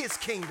is his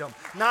kingdom,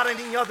 not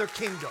any other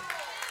kingdom.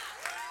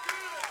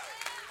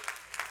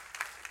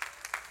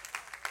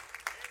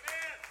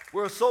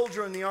 We're a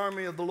soldier in the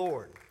army of the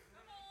Lord.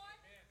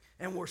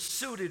 And we're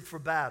suited for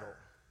battle.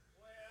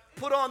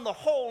 Put on the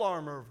whole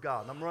armor of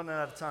God. I'm running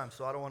out of time,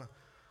 so I don't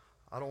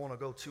want to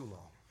go too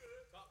long.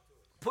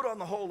 Put on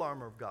the whole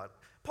armor of God.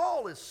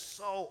 Paul is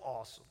so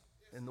awesome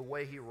in the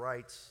way he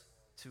writes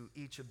to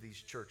each of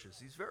these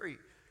churches. He's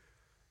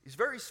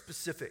very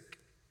specific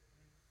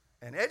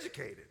and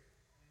educated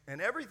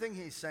in everything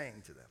he's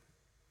saying to them.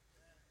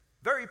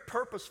 Very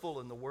purposeful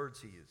in the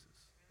words he uses.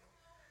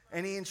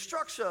 And he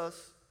instructs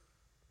us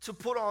to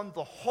put on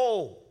the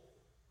whole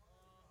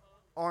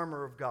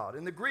armor of God.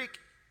 In the Greek,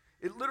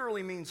 it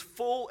literally means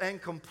full and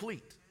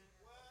complete.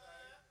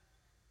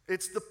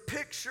 It's the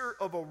picture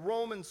of a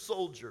Roman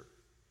soldier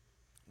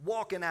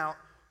walking out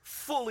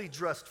fully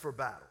dressed for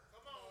battle.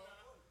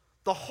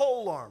 The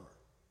whole armor.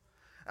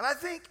 And I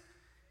think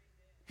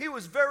he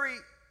was very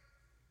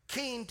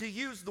keen to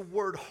use the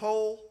word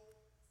whole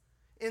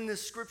in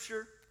this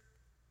scripture,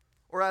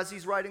 or as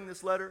he's writing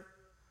this letter,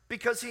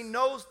 because he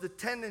knows the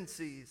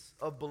tendencies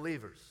of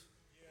believers.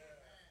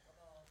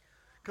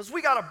 Because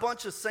we got a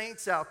bunch of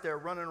saints out there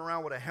running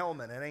around with a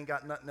helmet and ain't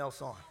got nothing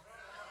else on.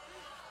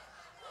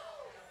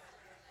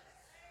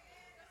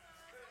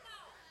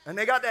 And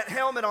they got that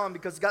helmet on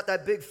because it's got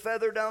that big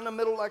feather down the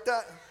middle like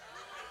that.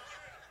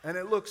 And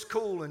it looks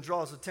cool and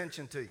draws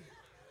attention to you.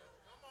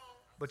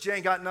 But you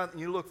ain't got nothing.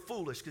 You look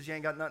foolish because you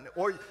ain't got nothing.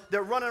 Or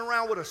they're running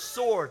around with a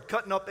sword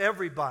cutting up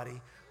everybody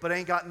but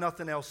ain't got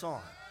nothing else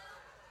on.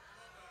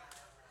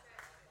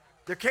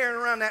 They're carrying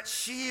around that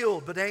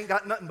shield but they ain't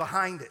got nothing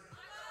behind it.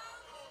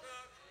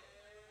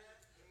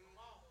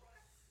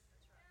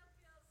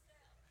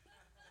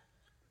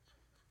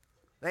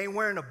 They ain't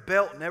wearing a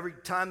belt, and every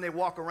time they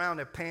walk around,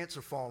 their pants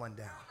are falling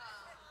down.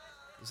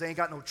 Because they ain't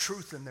got no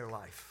truth in their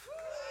life.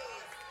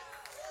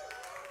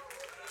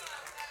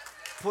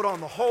 Put on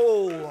the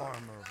whole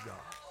armor of God.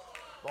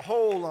 The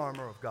whole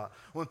armor of God.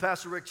 When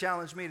Pastor Rick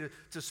challenged me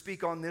to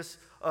speak on this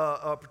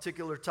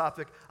particular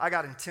topic, I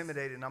got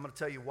intimidated, and I'm going to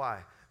tell you why.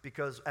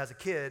 Because as a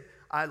kid,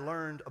 I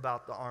learned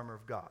about the armor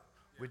of God.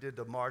 We did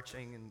the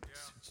marching in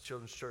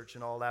children's church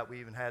and all that. We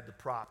even had the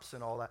props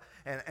and all that.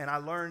 And I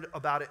learned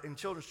about it in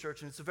children's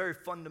church. And it's a very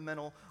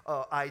fundamental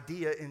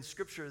idea in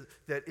Scripture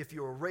that if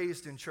you were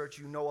raised in church,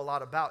 you know a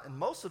lot about. And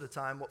most of the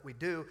time what we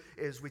do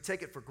is we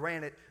take it for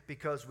granted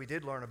because we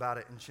did learn about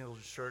it in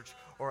children's church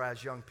or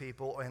as young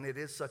people. And it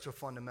is such a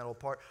fundamental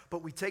part.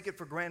 But we take it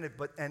for granted.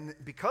 And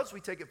because we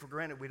take it for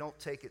granted, we don't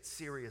take it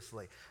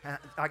seriously. And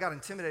I got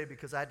intimidated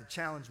because I had to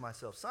challenge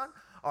myself. Son,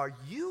 are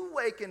you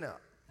waking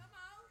up?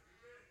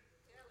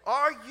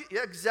 Are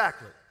you,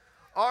 exactly.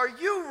 Are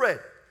you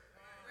ready?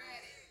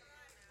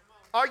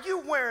 Are you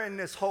wearing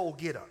this whole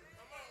get-up?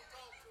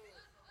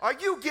 Are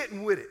you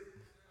getting with it?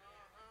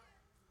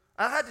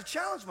 I had to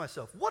challenge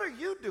myself. What are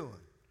you doing?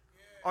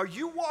 Are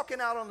you walking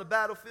out on the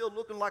battlefield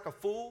looking like a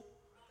fool?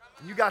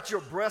 You got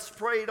your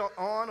breastplate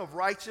on of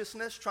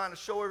righteousness, trying to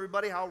show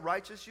everybody how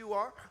righteous you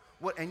are?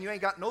 What? And you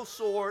ain't got no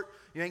sword.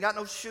 You ain't got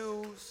no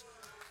shoes.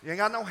 You ain't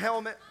got no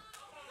helmet.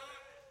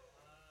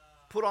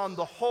 Put on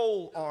the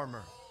whole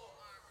armor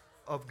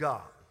of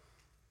God.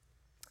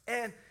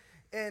 And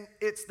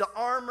it's the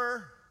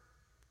armor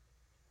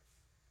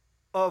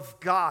of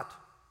God.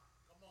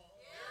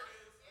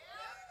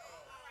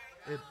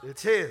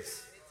 It's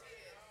his.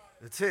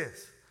 It's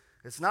his.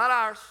 It's not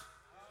ours.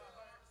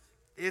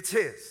 It's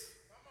his.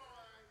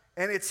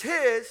 And it's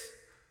his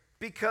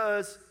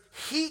because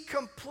he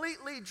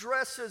completely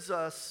dresses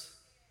us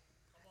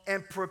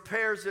and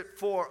prepares it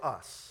for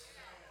us.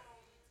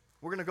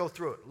 We're going to go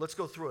through it. Let's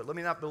go through it. Let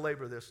me not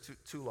belabor this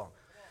too long.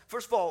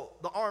 First of all,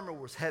 the armor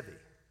was heavy.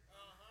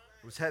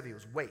 It was heavy. It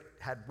was weight.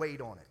 Had weight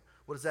on it.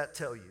 What does that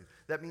tell you?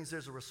 That means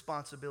there's a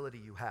responsibility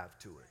you have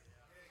to it.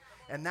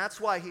 And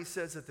that's why he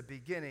says at the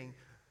beginning,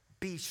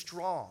 be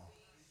strong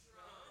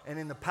and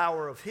in the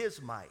power of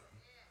his might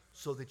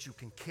so that you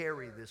can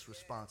carry this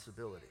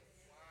responsibility.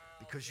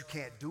 Because you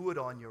can't do it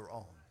on your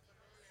own.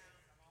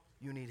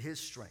 You need his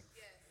strength.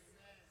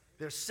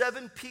 There's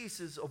 7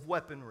 pieces of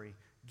weaponry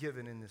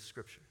given in this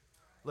scripture.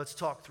 Let's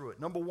talk through it.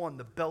 Number 1,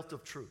 the belt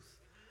of truth.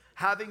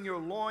 Having your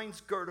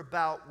loins girt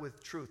about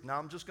with truth. Now,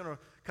 I'm just going to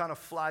kind of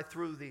fly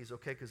through these,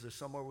 okay, because there's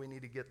somewhere we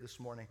need to get this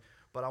morning.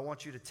 But I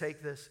want you to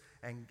take this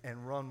and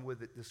run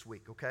with it this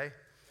week, okay?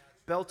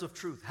 Belt of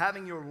truth.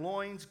 Having your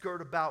loins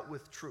girt about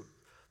with truth.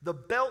 The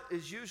belt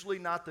is usually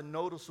not the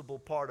noticeable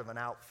part of an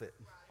outfit.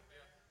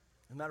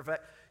 As a matter of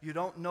fact, you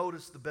don't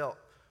notice the belt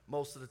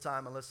most of the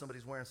time unless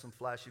somebody's wearing some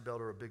flashy belt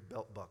or a big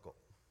belt buckle,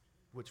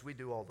 which we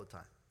do all the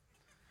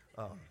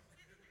time.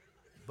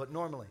 But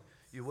normally,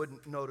 you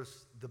wouldn't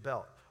notice the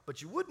belt. But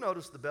you would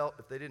notice the belt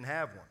if they didn't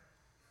have one.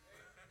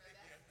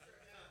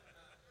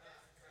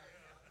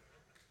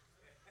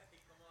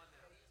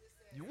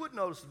 You would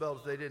notice the belt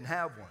if they didn't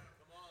have one.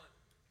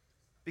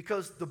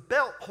 Because the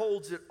belt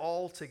holds it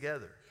all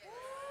together.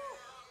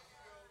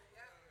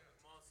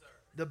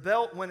 The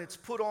belt, when it's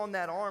put on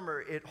that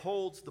armor, it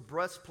holds the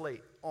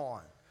breastplate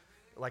on.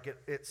 Like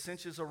it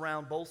cinches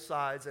around both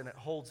sides and it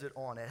holds it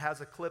on. It has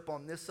a clip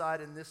on this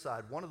side and this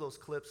side. One of those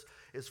clips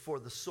is for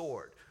the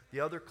sword. The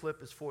other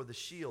clip is for the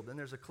shield. Then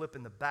there's a clip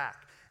in the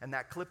back. And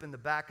that clip in the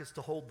back is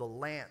to hold the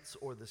lance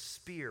or the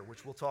spear,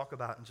 which we'll talk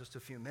about in just a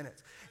few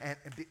minutes. And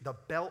the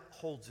belt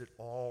holds it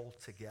all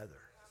together.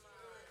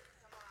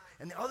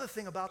 And the other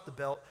thing about the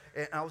belt,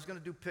 and I was going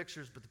to do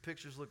pictures, but the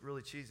pictures look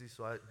really cheesy,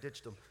 so I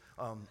ditched them.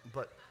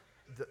 But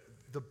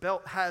the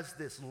belt has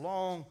this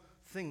long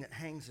thing that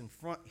hangs in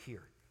front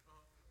here.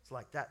 It's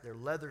like that. They're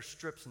leather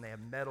strips, and they have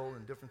metal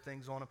and different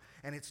things on them.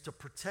 And it's to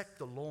protect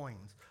the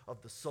loins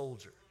of the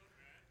soldier.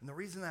 And the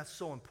reason that's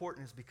so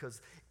important is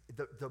because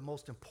the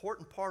most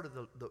important part of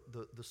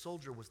the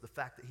soldier was the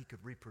fact that he could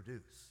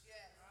reproduce.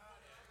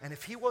 And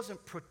if he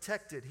wasn't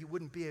protected, he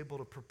wouldn't be able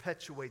to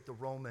perpetuate the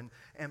Roman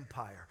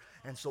Empire.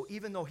 And so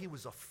even though he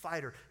was a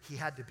fighter, he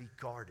had to be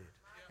guarded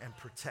and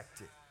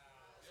protected.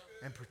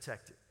 And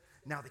protected.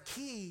 Now the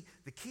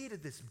key to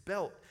this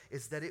belt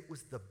is that it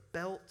was the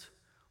belt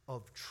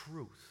of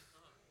truth.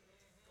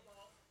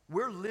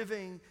 We're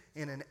living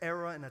in an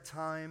era and a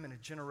time and a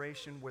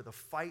generation where the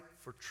fight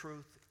for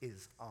truth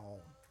is on.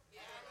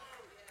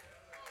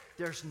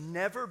 There's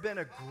never been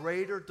a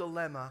greater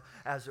dilemma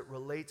as it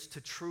relates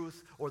to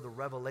truth or the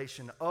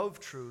revelation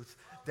of truth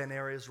than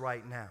there is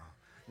right now.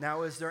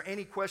 Now, is there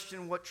any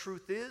question what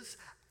truth is?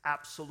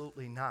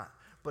 Absolutely not.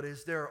 But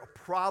is there a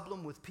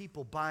problem with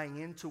people buying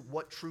into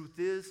what truth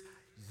is?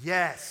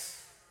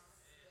 Yes.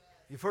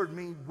 You've heard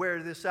me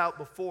wear this out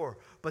before,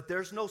 but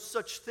there's no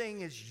such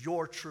thing as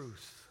your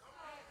truth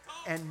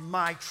and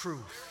my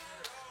truth.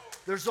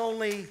 There's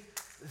only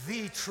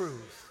the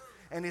truth,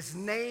 and his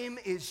name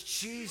is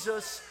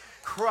Jesus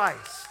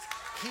Christ.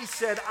 He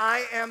said,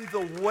 I am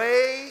the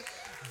way,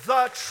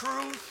 the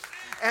truth,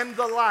 and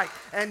the light,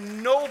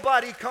 and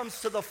nobody comes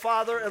to the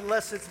Father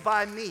unless it's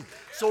by me.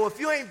 So if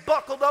you ain't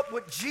buckled up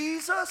with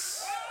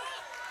Jesus,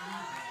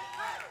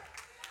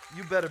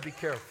 you better be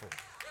careful.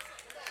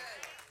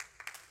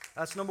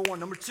 That's number 1.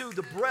 Number 2,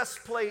 the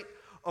breastplate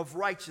of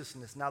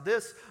righteousness. Now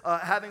this,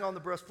 having on the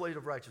breastplate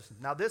of righteousness.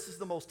 Now this is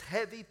the most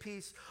heavy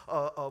piece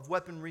of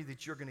weaponry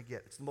that you're going to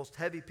get. It's the most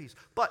heavy piece.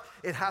 But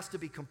it has to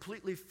be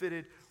completely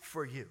fitted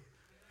for you.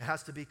 It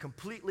has to be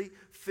completely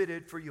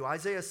fitted for you.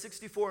 Isaiah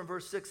 64 and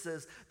verse 6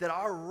 says that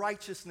our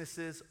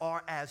righteousnesses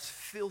are as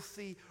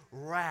filthy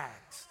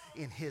rags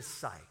in his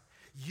sight.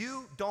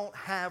 You don't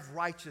have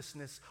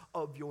righteousness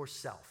of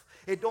yourself.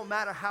 It don't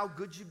matter how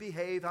good you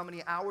behave, how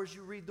many hours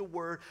you read the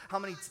word, how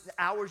many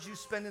hours you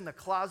spend in the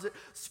closet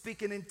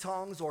speaking in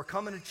tongues or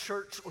coming to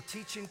church or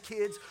teaching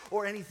kids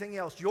or anything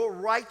else. Your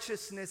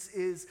righteousness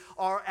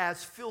are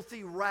as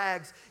filthy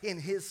rags in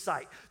his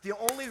sight. The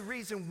only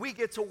reason we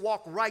get to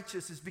walk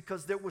righteous is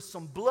because there was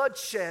some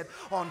bloodshed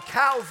on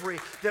Calvary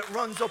that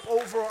runs up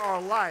over our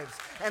lives.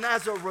 And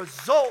as a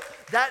result,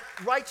 that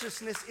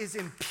righteousness is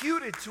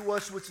imputed to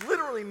us, which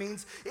literally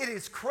means it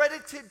is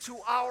credited to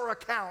our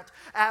account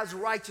as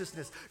righteousness.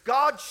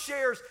 God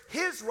shares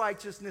his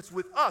righteousness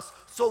with us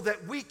so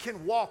that we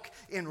can walk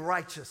in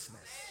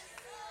righteousness.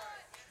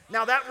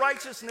 Now that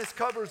righteousness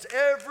covers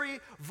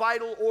every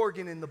vital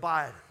organ in the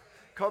body.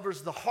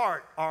 Covers the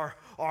heart, our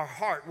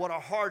heart, what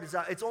our heart is.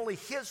 It's only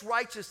his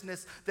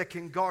righteousness that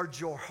can guard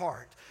your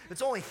heart.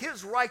 It's only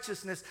his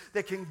righteousness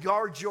that can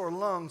guard your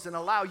lungs and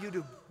allow you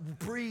to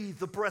breathe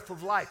the breath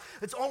of life.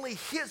 It's only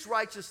his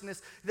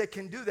righteousness that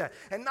can do that.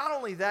 And not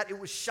only that, it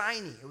was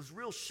shiny. It was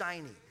real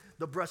shiny.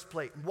 the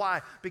breastplate.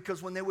 Why?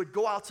 Because when they would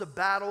go out to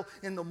battle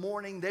in the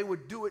morning, they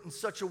would do it in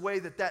such a way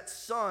that that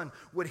sun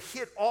would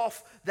hit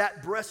off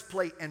that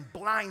breastplate and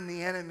blind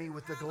the enemy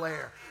with the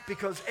glare.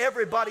 Because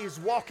everybody is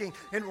walking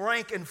in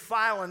rank and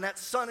file, and that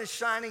sun is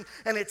shining,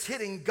 and it's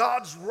hitting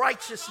God's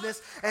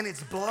righteousness, and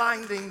it's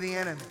blinding the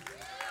enemy.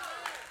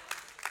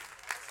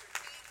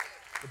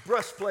 The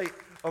breastplate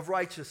of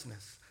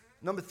righteousness.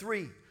 Number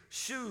 3,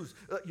 shoes.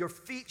 Your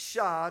feet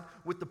shod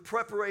with the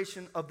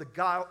preparation of the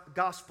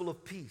gospel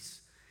of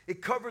peace.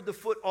 It covered the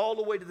foot all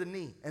the way to the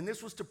knee. And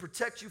this was to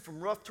protect you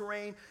from rough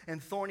terrain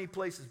and thorny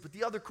places. But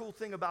the other cool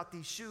thing about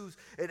these shoes,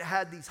 it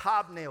had these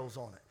hobnails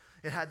on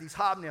it. It had these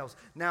hobnails.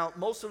 Now,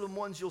 most of the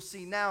ones you'll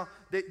see now,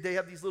 they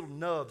have these little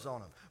nubs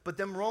on them. But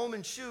them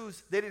Roman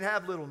shoes, they didn't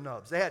have little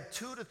nubs. They had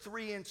 2 to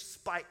 3 inch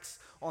spikes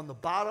on the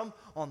bottom,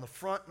 on the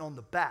front, and on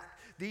the back.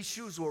 These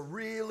shoes were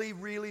really,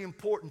 really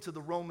important to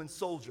the Roman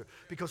soldier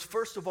because,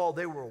 first of all,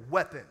 they were a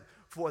weapon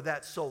for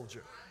that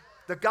soldier.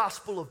 The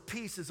gospel of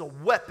peace is a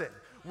weapon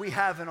we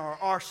have in our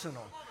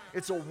arsenal.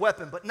 It's a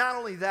weapon. But not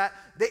only that,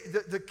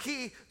 the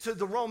key to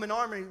the Roman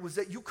army was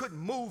that you couldn't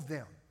move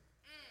them.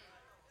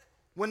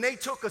 When they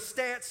took a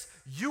stance,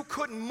 you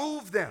couldn't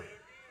move them.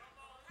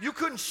 You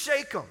couldn't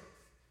shake them.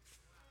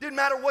 Didn't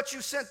matter what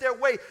you sent their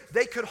way,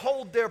 they could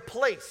hold their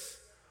place.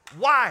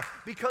 Why?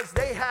 Because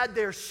they had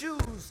their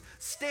shoes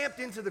stamped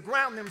into the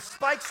ground. Them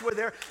spikes were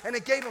there, and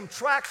it gave them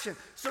traction.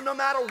 So no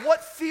matter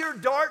what fear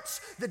darts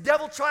the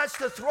devil tries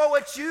to throw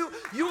at you,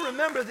 you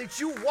remember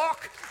that you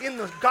walk in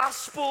the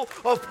gospel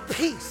of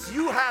peace.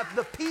 You have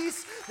the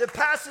peace that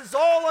passes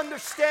all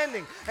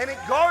understanding, and it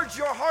guards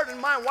your heart and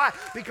mind. Why?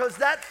 Because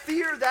that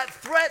fear, that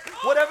threat,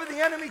 whatever the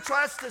enemy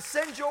tries to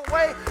send your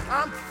way,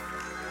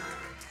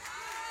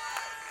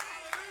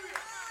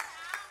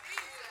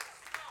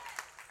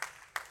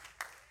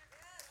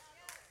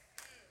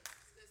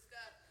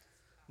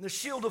 the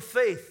shield of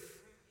faith.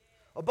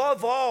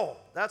 Above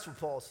all, that's what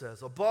Paul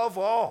says, above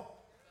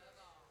all,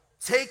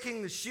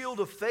 taking the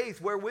shield of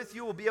faith wherewith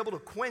you will be able to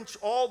quench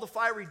all the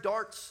fiery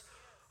darts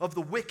of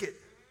the wicked.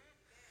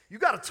 You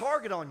got a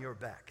target on your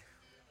back.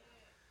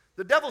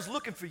 The devil's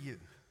looking for you.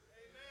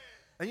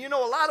 And you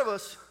know, a lot of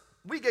us,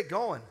 we get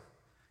going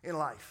in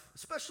life,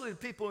 especially the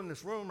people in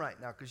this room right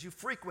now, because you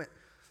frequent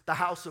the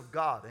house of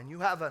God and you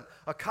have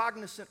a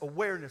cognizant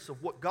awareness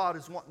of what God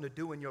is wanting to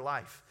do in your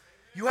life.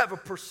 You have a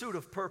pursuit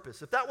of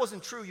purpose. If that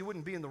wasn't true, you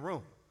wouldn't be in the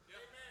room.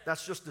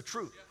 That's just the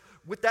truth.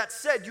 With that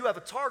said, you have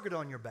a target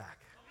on your back.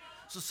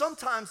 So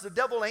sometimes the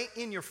devil ain't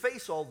in your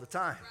face all the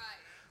time.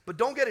 But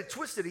don't get it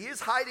twisted. He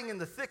is hiding in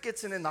the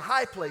thickets and in the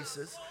high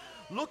places,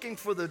 looking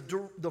for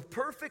the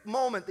perfect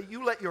moment that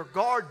you let your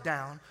guard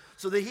down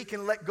so that he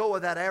can let go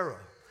of that arrow.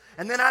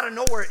 And then out of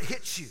nowhere, it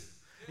hits you.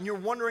 And you're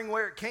wondering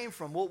where it came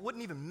from. Well, it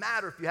wouldn't even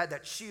matter if you had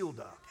that shield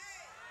up.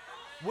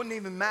 Wouldn't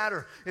even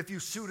matter if you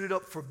suited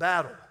up for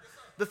battle.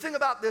 The thing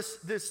about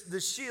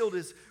this shield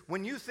is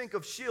when you think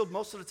of shield,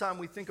 most of the time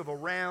we think of a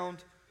round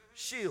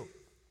shield,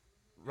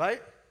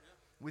 right?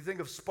 We think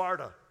of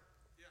Sparta,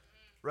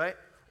 right?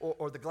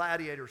 Or the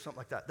gladiator or something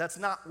like that. That's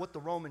not what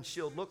the Roman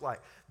shield looked like.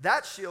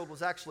 That shield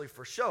was actually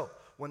for show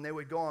when they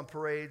would go on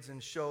parades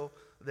and show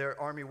their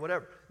army,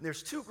 whatever. And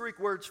there's 2 Greek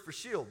words for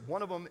shield.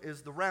 One of them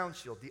is the round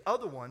shield. The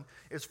other one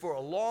is for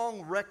a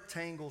long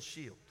rectangle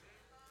shield,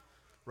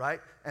 right?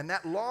 And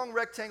that long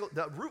rectangle,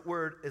 the root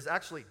word is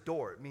actually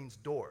door. It means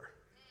door.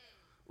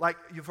 Like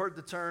you've heard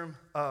the term,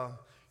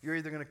 you're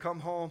either going to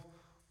come home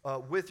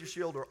with your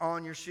shield or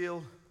on your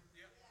shield.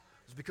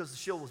 It's because the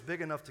shield was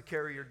big enough to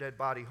carry your dead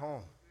body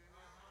home.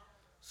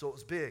 So it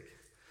was big.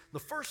 The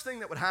first thing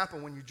that would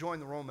happen when you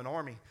joined the Roman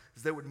army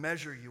is they would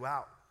measure you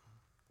out.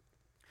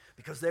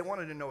 Because they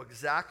wanted to know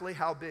exactly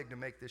how big to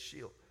make this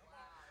shield.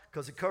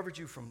 Because it covered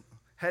you from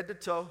head to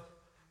toe,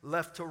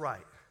 left to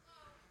right.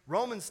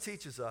 Romans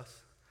teaches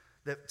us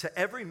that to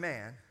every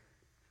man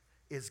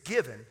is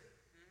given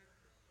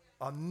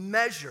a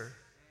measure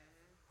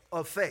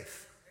of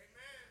faith.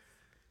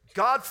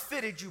 God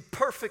fitted you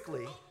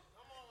perfectly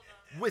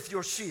with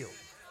your shield.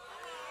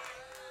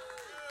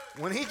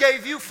 When he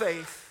gave you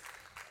faith,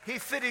 he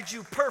fitted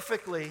you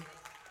perfectly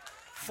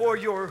for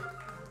your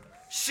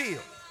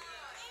shield.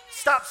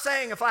 Stop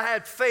saying if I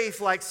had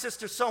faith like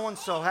Sister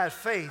so-and-so had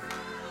faith,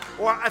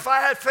 or if I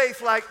had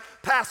faith like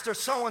Pastor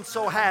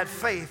so-and-so had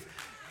faith.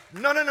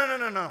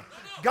 No.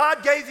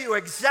 God gave you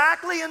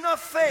exactly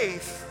enough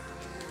faith.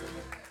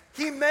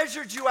 He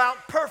measured you out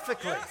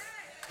perfectly.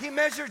 He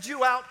measured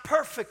you out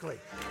perfectly.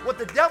 What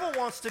the devil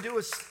wants to do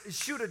is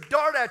shoot a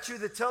dart at you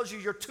that tells you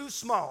you're too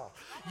small,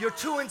 you're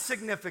too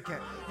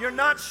insignificant, you're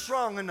not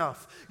strong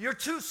enough, you're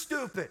too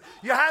stupid,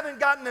 you haven't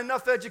gotten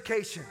enough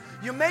education,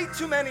 you made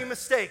too many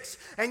mistakes,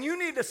 and you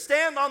need to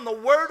stand on the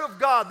word of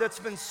God that's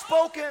been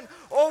spoken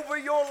over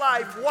your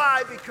life.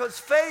 Why? Because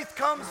faith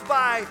comes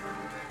by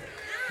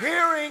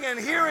hearing, and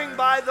hearing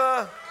by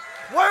the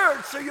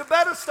word. So you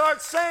better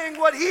start saying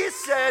what he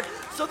said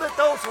so that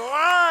those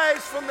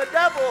lies from the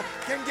devil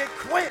can get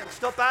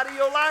quenched up out of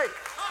your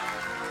life.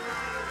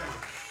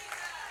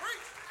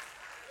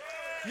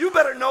 You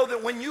better know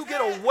that when you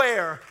get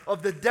aware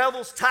of the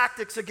devil's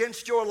tactics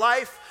against your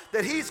life,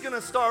 that he's going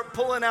to start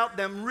pulling out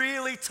them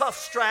really tough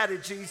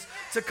strategies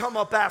to come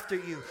up after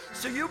you.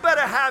 So you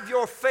better have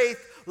your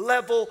faith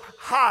level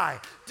high.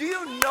 Do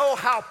you know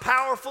how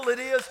powerful it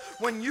is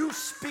when you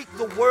speak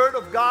the word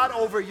of God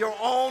over your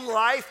own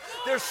life?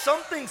 There's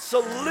something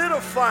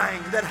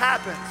solidifying that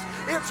happens.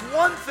 It's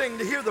one thing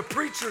to hear the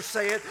preacher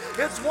say it.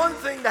 It's one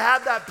thing to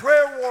have that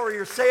prayer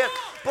warrior say it.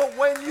 But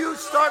when you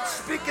start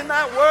speaking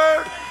that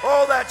word,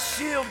 oh, that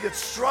shield gets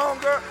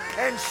stronger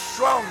and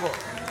stronger.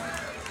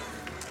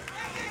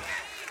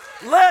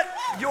 Let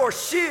your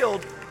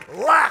shield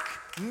lack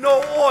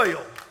no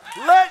oil.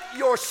 Let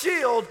your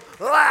shield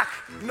lack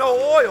no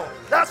oil.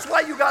 That's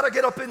why you got to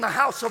get up in the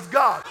house of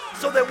God,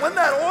 so that when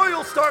that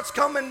oil starts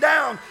coming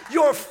down,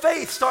 your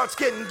faith starts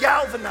getting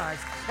galvanized.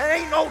 And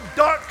ain't no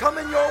dart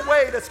coming your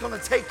way that's going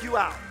to take you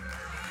out.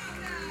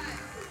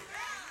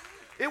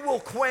 It will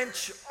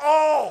quench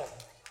all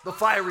the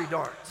fiery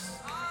darts.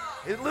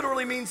 It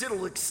literally means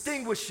it'll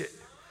extinguish it.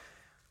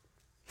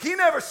 He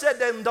never said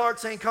them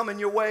darts ain't coming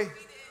your way.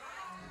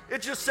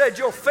 It just said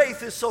your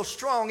faith is so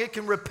strong it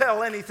can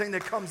repel anything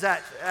that comes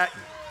at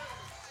you.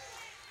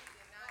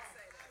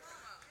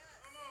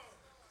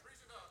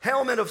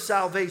 Helmet of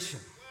salvation.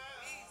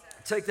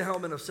 Take the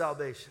helmet of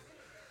salvation.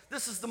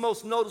 This is the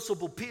most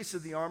noticeable piece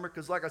of the armor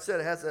because, like I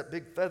said, it has that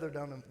big feather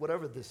down in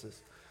whatever this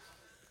is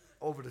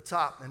over the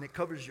top, and it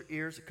covers your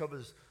ears, it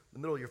covers the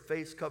middle of your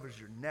face, covers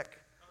your neck,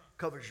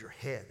 covers your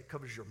head, it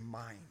covers your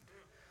mind.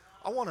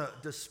 I want to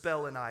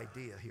dispel an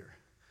idea here.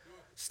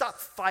 Stop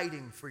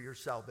fighting for your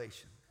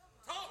salvation.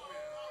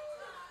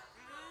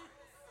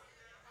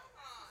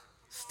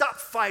 Stop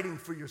fighting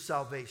for your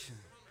salvation.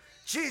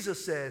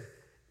 Jesus said,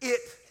 "It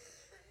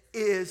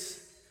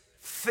is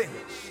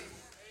finished."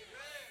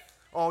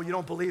 Oh, you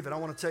don't believe it? I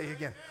want to tell you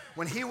again.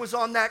 When he was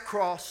on that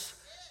cross,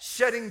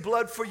 shedding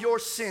blood for your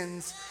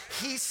sins,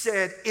 he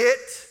said,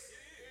 "It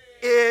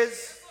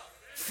is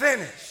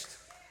finished."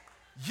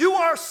 You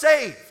are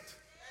saved.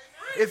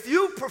 If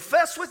you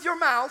profess with your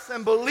mouth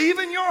and believe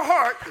in your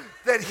heart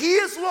that he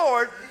is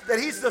Lord, that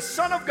he's the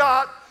Son of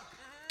God,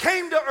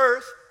 came to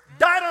earth,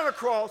 died on a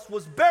cross,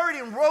 was buried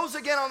and rose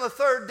again on the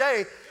third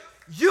day,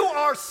 you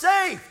are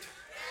saved.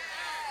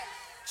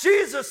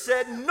 Jesus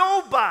said,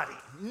 nobody,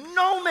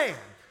 no man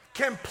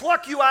can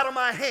pluck you out of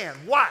my hand.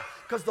 Why?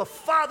 Because the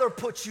Father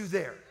put you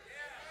there.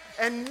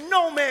 And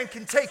no man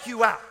can take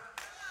you out.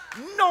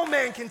 No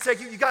man can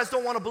take you. You guys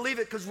don't want to believe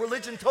it because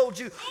religion told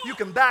you you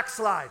can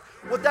backslide.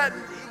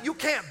 You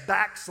can't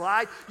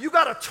backslide. You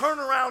got to turn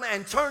around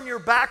and turn your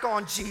back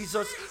on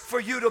Jesus for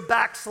you to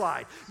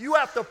backslide. You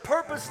have to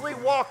purposely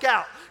walk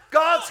out.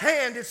 God's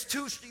hand is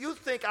too. You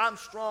think I'm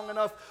strong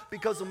enough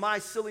because of my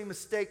silly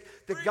mistake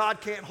that God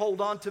can't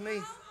hold on to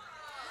me?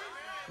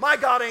 My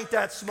God ain't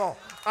that small.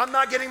 I'm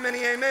not getting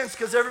many amens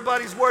because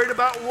everybody's worried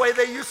about the way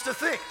they used to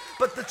think.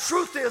 But the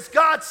truth is,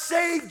 God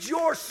saved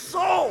your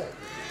soul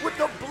with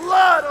the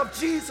blood of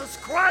Jesus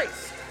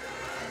Christ.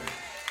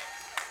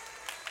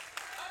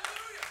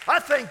 I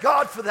thank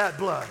God for that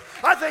blood.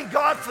 I thank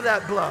God for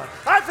that blood.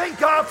 I thank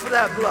God for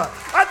that blood.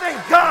 I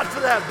thank God for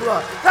that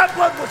blood. That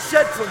blood was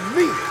shed for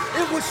me.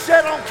 It was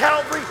shed on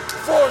Calvary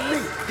for me.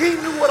 He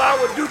knew what I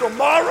would do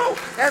tomorrow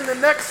and the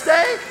next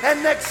day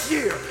and next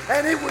year.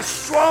 And it was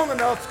strong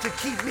enough to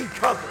keep me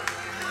covered.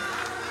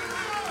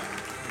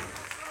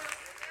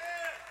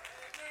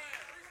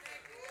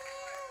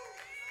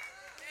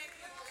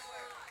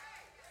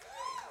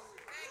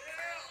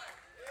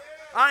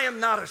 I am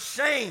not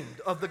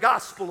ashamed of the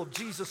gospel of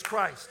Jesus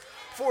Christ,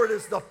 for it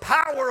is the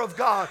power of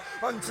God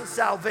unto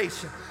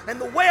salvation. And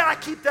the way I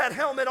keep that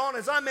helmet on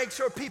is I make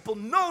sure people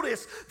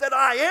notice that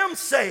I am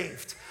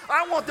saved.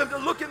 I want them to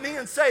look at me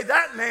and say,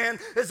 that man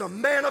is a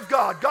man of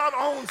God. God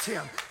owns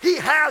him. He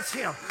has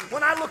him.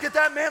 When I look at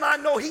that man, I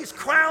know he's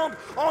crowned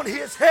on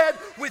his head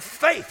with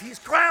faith. He's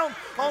crowned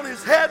on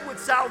his head with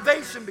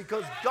salvation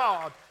because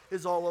God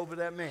is all over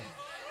that man.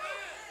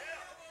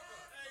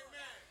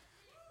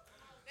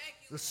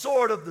 The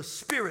sword of the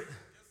Spirit.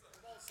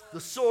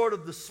 The sword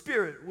of the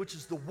Spirit, which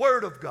is the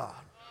Word of God.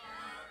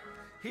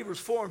 Hebrews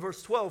 4 and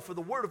verse 12, for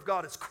the Word of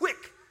God is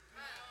quick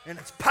and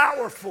it's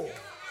powerful.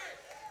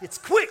 It's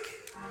quick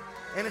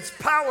and it's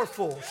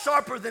powerful,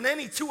 sharper than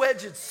any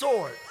two-edged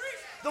sword.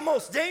 The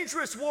most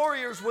dangerous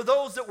warriors were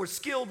those that were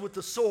skilled with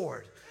the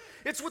sword.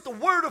 It's with the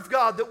Word of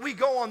God that we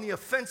go on the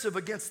offensive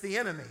against the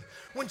enemy.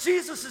 When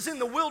Jesus is in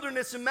the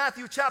wilderness in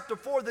Matthew chapter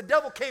 4, the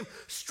devil came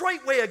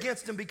straightway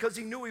against him because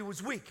he knew he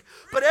was weak.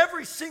 But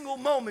every single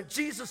moment,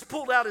 Jesus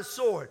pulled out his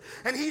sword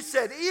and he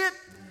said, "It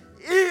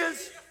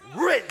is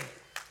written."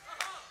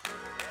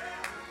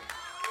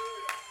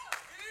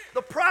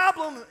 The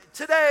problem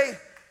today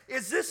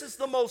is this is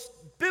the most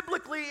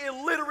biblically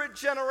illiterate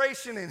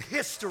generation in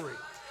history.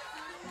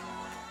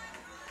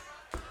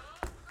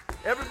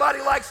 Everybody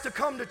likes to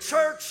come to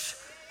church,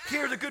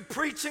 hear the good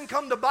preaching,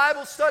 come to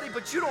Bible study,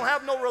 but you don't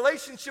have no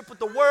relationship with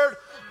the Word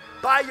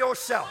by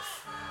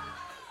yourself.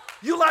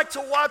 You like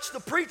to watch the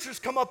preachers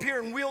come up here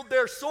and wield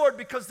their sword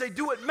because they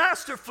do it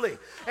masterfully,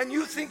 and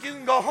you think you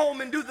can go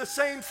home and do the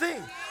same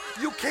thing.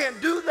 You can't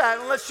do that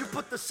unless you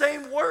put the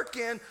same work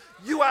in.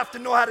 You have to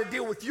know how to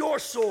deal with your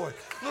sword.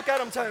 Look at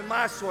him telling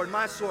my sword,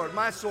 my sword,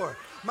 my sword,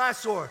 my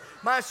sword,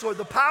 my sword.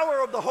 The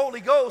power of the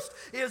Holy Ghost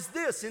is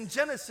this. In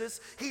Genesis,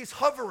 he's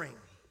hovering.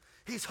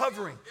 He's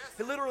hovering.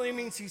 It literally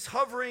means he's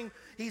hovering.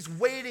 He's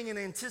waiting in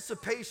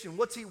anticipation.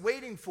 What's he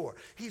waiting for?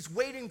 He's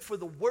waiting for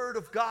the word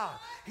of God.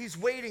 He's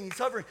waiting. He's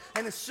hovering.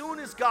 And as soon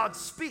as God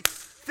speaks,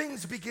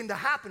 things begin to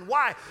happen.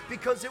 Why?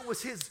 Because it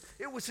was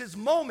his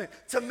moment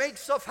to make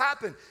stuff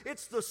happen.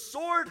 It's the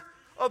sword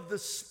of the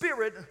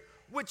Spirit,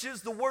 which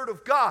is the word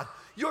of God.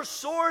 Your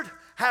sword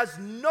has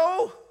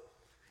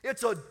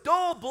it's a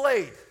dull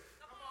blade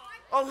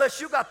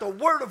unless you got the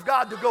word of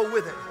God to go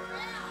with it.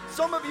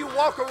 Some of you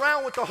walk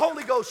around with the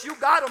Holy Ghost. You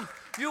got him.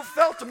 You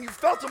felt him. You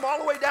felt him all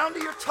the way down to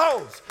your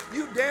toes.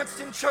 You danced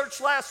in church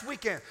last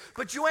weekend,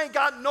 but you ain't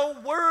got no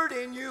word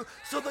in you,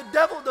 so the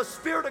devil, the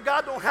Spirit of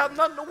God, don't have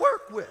nothing to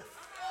work with.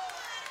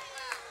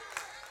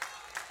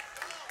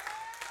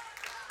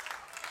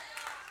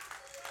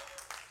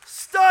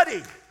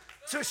 Study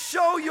to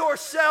show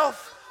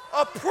yourself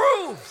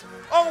approved,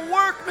 a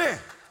workman.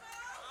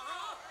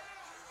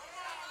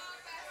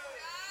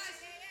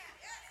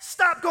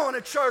 Stop going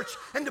to church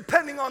and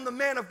depending on the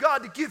man of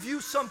God to give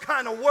you some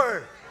kind of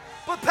word.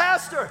 But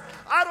pastor,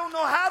 I don't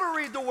know how to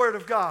read the word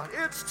of God.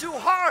 It's too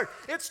hard.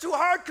 It's too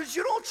hard because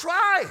you don't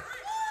try.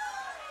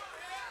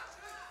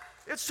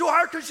 It's too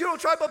hard because you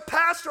don't try. But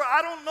pastor,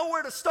 I don't know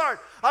where to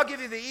start. I'll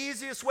give you the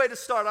easiest way to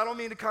start. I don't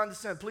mean to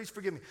condescend. Please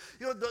forgive me.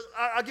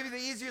 I'll give you the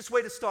easiest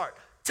way to start.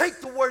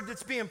 Take the word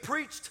that's being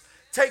preached.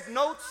 Take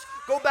notes,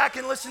 go back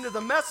and listen to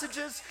the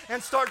messages,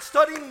 and start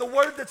studying the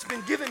word that's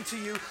been given to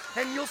you,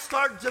 and you'll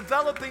start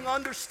developing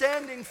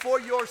understanding for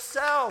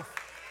yourself.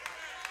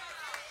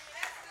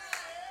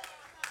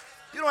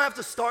 You don't have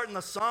to start in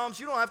the Psalms.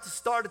 You don't have to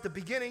start at the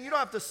beginning. You don't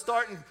have to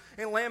start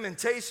in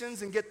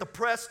Lamentations and get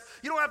depressed.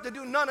 You don't have to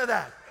do none of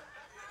that.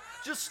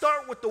 Just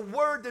start with the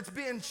word that's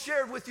being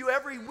shared with you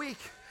every week.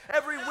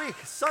 Every week,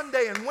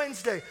 Sunday and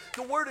Wednesday,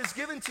 the word is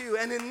given to you.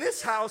 And in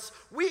this house,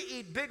 we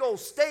eat big old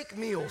steak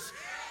meals.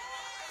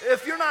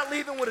 If you're not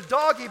leaving with a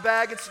doggy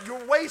bag,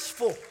 you're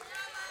wasteful.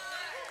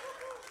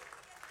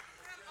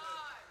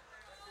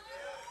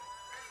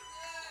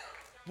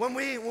 When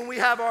we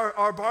have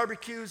our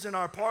barbecues and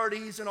our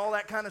parties and all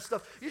that kind of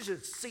stuff, you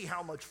should see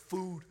how much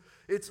food.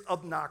 It's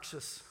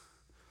obnoxious.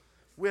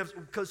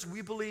 Because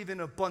we believe in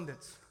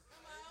abundance.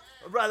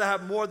 I'd rather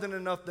have more than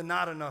enough than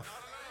not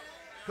enough.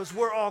 Because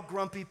we're all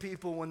grumpy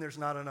people when there's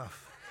not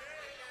enough.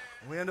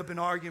 We end up in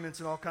arguments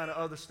and all kind of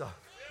other stuff.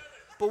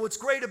 But what's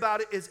great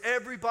about it is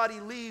everybody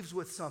leaves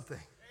with something.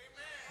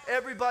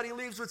 Everybody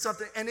leaves with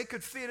something, and it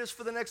could feed us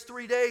for the next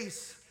 3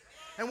 days.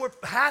 And we're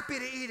happy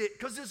to eat it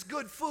because it's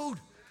good food.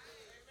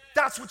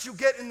 That's what you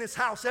get in this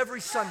house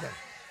every Sunday.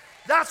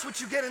 That's what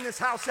you get in this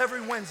house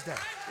every Wednesday.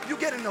 You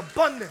get an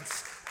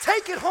abundance.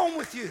 Take it home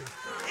with you.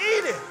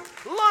 Eat it.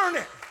 Learn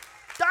it.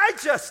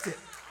 Digest it.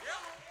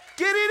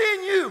 Get it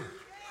in you.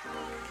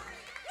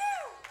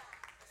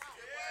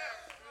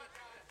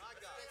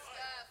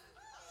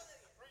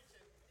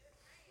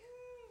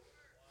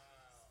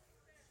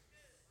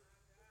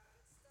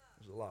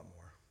 There's a lot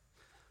more.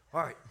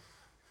 All right.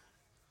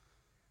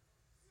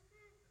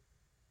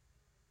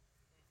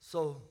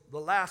 So the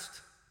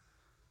last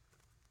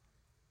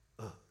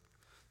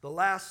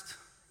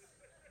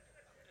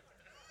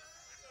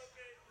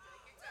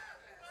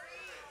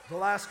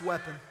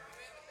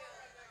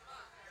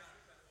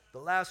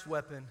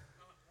weapon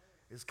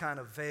is kind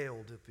of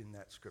veiled up in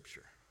that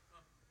scripture.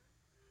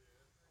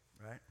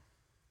 Right?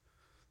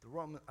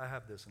 I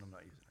have this and I'm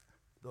not using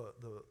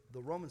it. The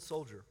Roman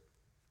soldier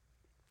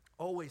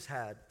always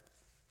had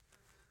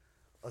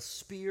a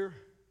spear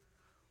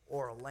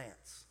or a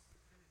lance.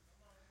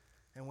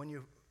 And when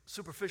you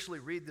superficially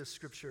read this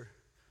scripture,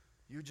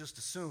 you just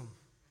assume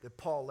that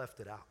Paul left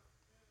it out.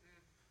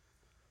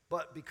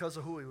 But because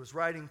of who he was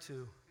writing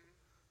to,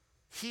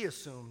 he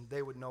assumed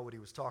they would know what he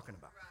was talking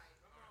about.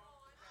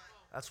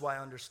 That's why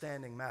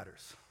understanding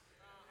matters.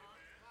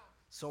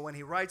 So when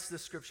he writes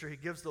this scripture, he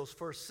gives those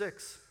first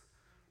 6,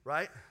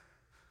 right?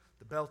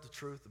 The belt of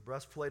truth, the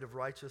breastplate of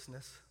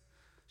righteousness,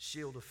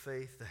 shield of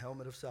faith, the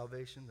helmet of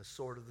salvation, the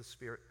sword of the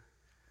Spirit.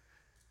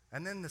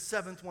 And then the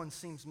 7th one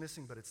seems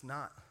missing, but it's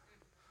not.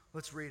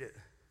 Let's read it.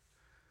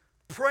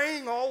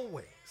 Praying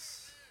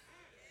always.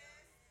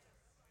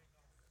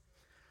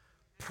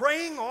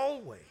 Praying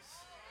always.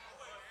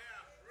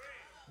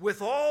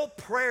 With all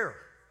prayer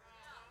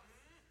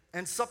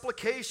and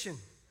supplication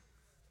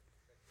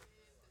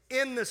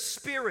in the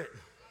Spirit,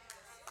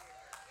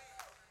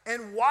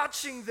 and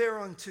watching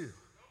thereunto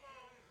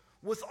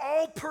with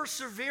all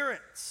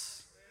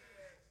perseverance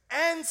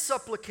and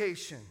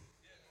supplication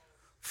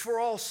for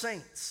all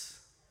saints.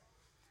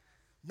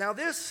 Now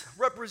this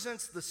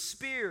represents the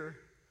spear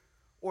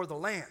or the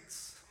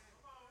lance.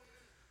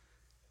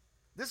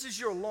 This is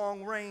your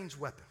long-range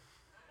weapon.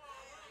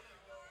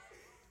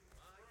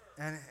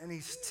 And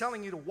he's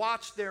telling you to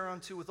watch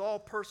thereunto with all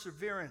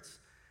perseverance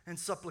and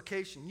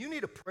supplication. You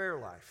need a prayer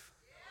life.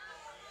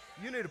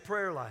 You need a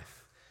prayer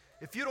life.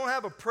 If you don't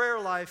have a prayer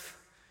life,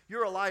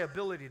 you're a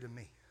liability to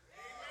me.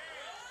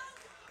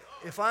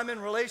 If I'm in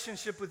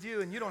relationship with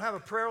you and you don't have a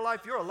prayer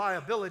life, you're a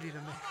liability to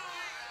me.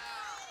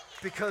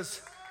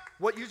 Because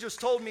what you just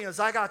told me is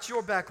I got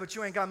your back, but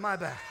you ain't got my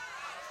back.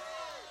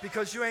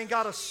 Because you ain't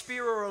got a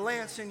spear or a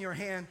lance in your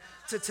hand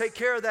to take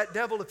care of that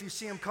devil if you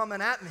see him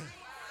coming at me.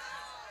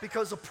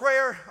 Because a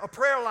prayer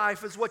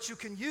life is what you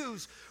can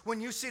use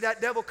when you see that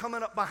devil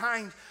coming up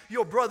behind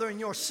your brother and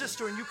your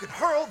sister, and you can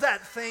hurl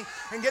that thing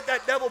and get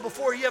that devil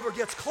before he ever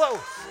gets close.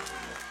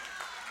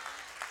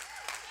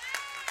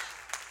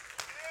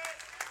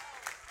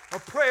 A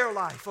prayer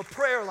life, a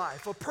prayer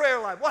life, a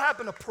prayer life. What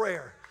happened to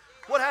prayer?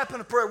 What happened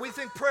to prayer? We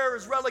think prayer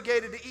is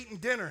relegated to eating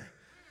dinner.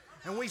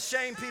 And we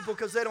shame people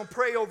because they don't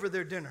pray over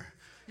their dinner.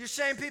 You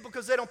shame people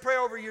because they don't pray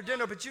over your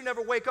dinner, but you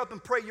never wake up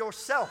and pray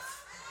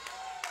yourself.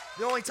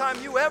 The only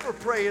time you ever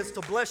pray is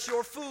to bless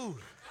your food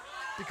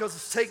because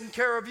it's taking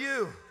care of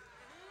you.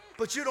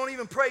 But you don't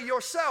even pray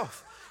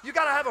yourself. You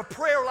got to have a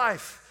prayer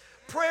life.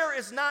 Prayer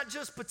is not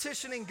just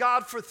petitioning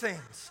God for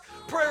things.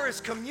 Prayer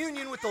is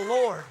communion with the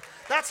Lord.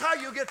 That's how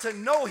you get to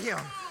know Him.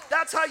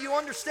 That's how you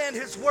understand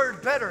His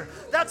Word better.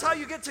 That's how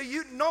you get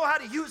to know how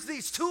to use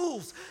these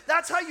tools.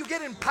 That's how you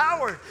get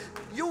empowered.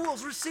 You will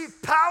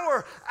receive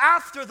power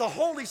after the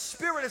Holy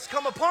Spirit has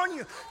come upon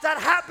you. That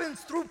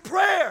happens through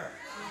prayer.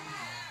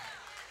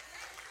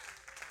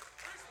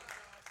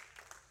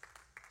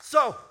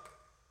 So,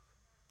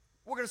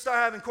 we're going to start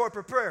having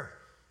corporate prayer.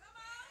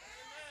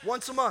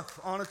 Once a month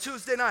on a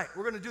Tuesday night.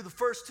 We're going to do the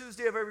first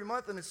Tuesday of every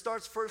month, and it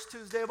starts first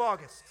Tuesday of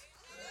August.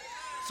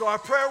 So our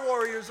prayer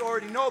warriors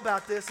already know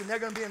about this, and they're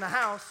going to be in the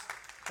house.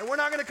 And we're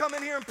not going to come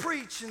in here and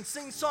preach and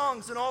sing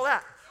songs and all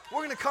that. We're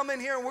going to come in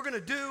here and we're going to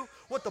do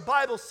what the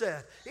Bible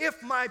said.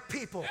 If my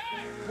people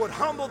would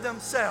humble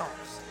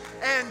themselves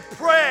and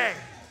pray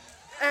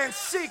and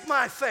seek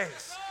my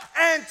face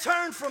and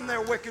turn from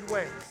their wicked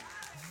ways,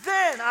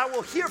 then I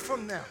will hear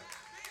from them.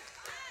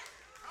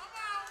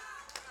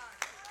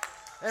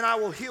 And I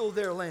will heal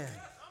their land.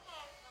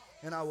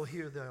 And I will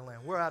heal their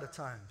land. We're out of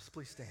time.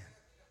 Please stand.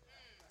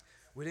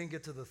 We didn't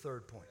get to the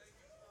third point.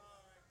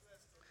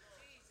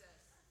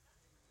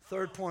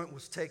 Third point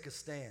was take a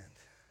stand.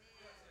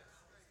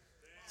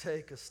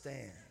 Take a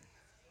stand.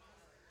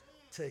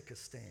 Take a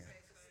stand.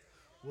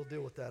 We'll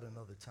deal with that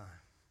another time.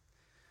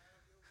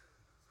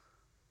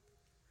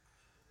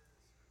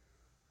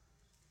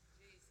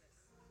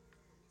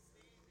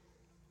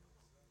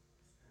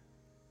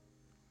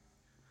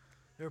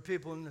 There are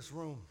people in this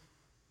room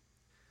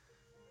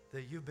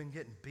that you've been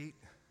getting beat,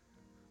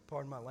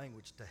 pardon my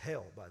language, to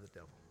hell by the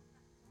devil.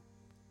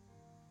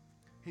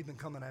 He's been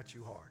coming at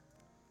you hard.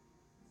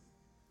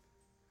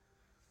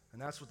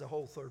 And that's what the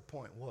whole third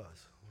point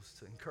was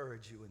to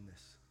encourage you in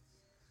this.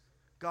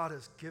 God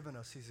has given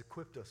us, He's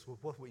equipped us with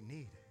what we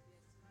need.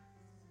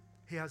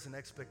 He has an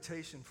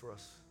expectation for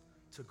us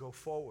to go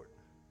forward.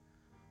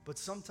 But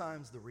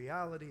sometimes the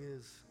reality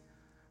is,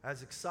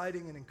 as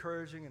exciting and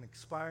encouraging and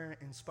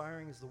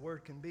inspiring as the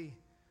word can be,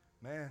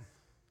 man,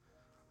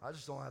 I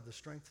just don't have the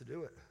strength to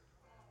do it.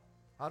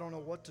 I don't know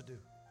what to do.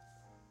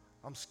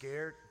 I'm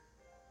scared.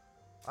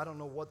 I don't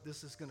know what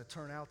this is going to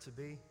turn out to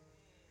be.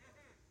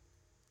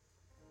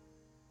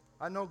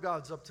 I know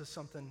God's up to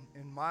something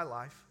in my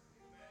life.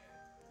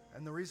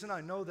 And the reason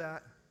I know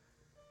that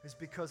is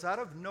because out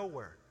of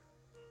nowhere,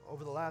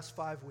 over the last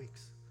 5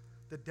 weeks,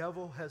 the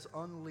devil has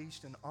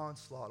unleashed an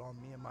onslaught on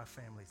me and my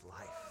family's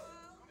life.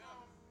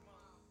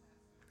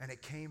 And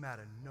it came out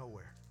of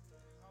nowhere.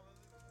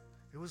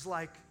 It was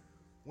like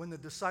when the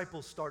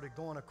disciples started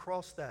going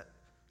across that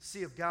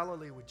Sea of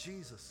Galilee with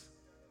Jesus,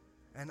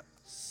 and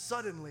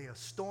suddenly a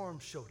storm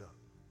showed up.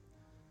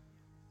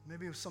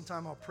 Maybe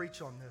sometime I'll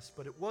preach on this,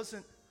 but it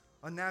wasn't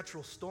a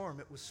natural storm,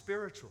 it was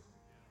spiritual.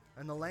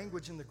 And the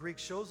language in the Greek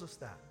shows us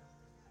that.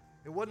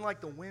 It wasn't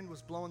like the wind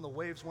was blowing the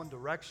waves one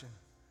direction.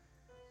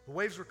 The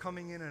waves were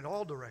coming in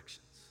all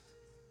directions.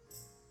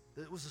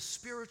 It was a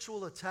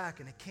spiritual attack,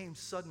 and it came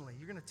suddenly.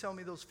 You're going to tell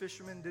me those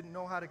fishermen didn't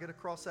know how to get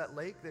across that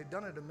lake? They'd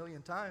done it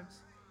 1,000,000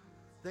 times.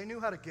 They knew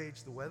how to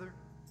gauge the weather.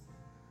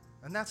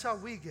 And that's how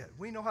we get.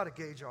 We know how to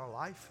gauge our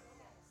life.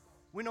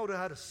 We know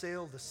how to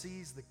sail the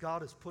seas that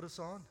God has put us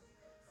on.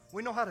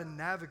 We know how to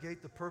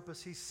navigate the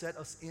purpose He set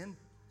us in.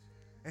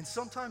 And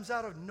sometimes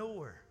out of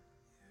nowhere,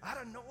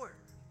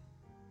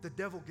 the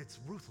devil gets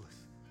ruthless.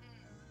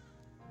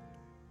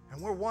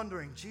 And we're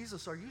wondering,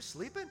 Jesus, are you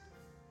sleeping?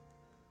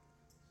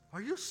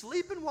 Are you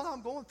sleeping while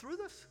I'm going through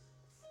this?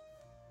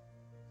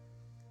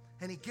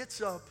 And he gets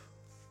up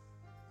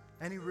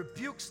and he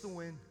rebukes the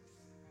wind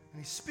and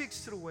he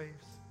speaks to the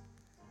waves.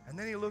 And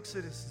then he looks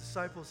at his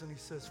disciples and he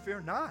says, fear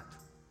not.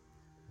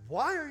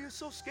 Why are you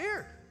so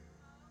scared?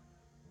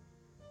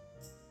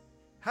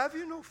 Have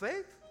you no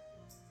faith?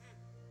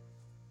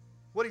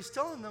 What he's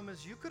telling them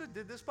is you could have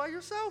did this by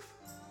yourself.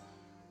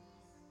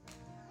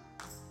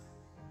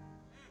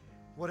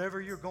 Whatever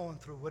you're going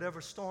through,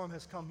 whatever storm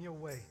has come your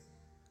way,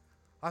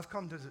 I've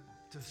come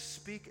to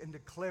speak and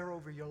declare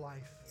over your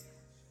life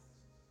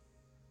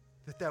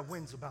that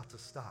wind's about to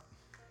stop.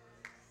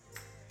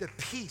 That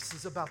peace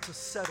is about to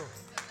settle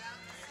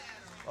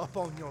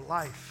upon your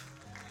life.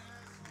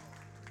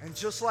 And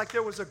just like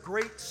there was a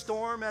great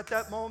storm at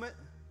that moment,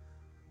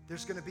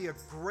 there's going to be a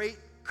great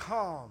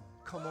calm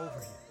come over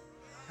you.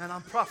 And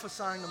I'm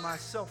prophesying to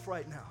myself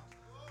right now.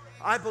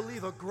 I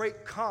believe a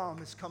great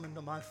calm is coming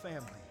to my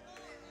family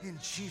in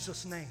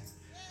Jesus' name,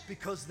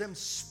 because them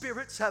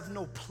spirits have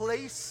no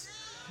place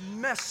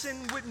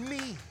messing with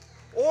me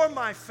or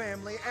my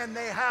family, and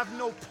they have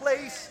no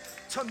place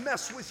to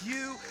mess with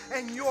you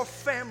and your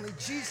family.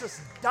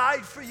 Jesus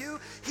died for you.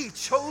 He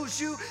chose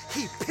you.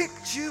 He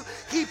picked you.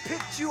 He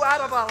picked you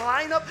out of a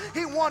lineup.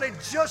 He wanted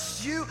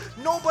just you.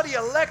 Nobody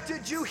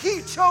elected you.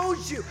 He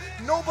chose you.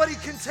 Nobody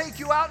can take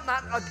you out,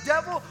 not a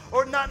devil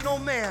or not no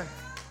man.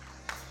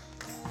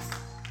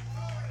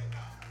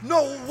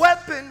 No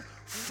weapon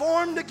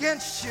formed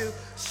against you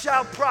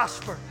shall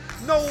prosper.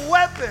 No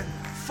weapon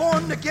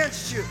formed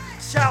against you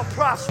shall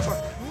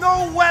prosper.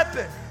 No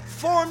weapon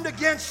formed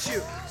against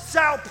you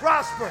shall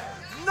prosper.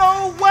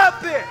 No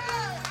weapon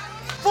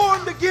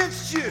formed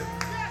against you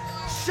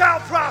shall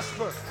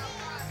prosper.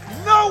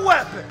 No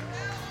weapon.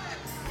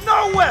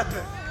 No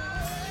weapon.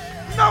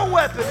 No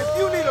weapon. If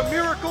you need a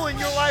miracle in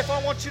your life,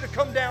 I want you to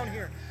come down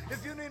here.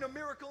 If you need a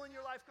miracle in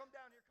your life, come down here.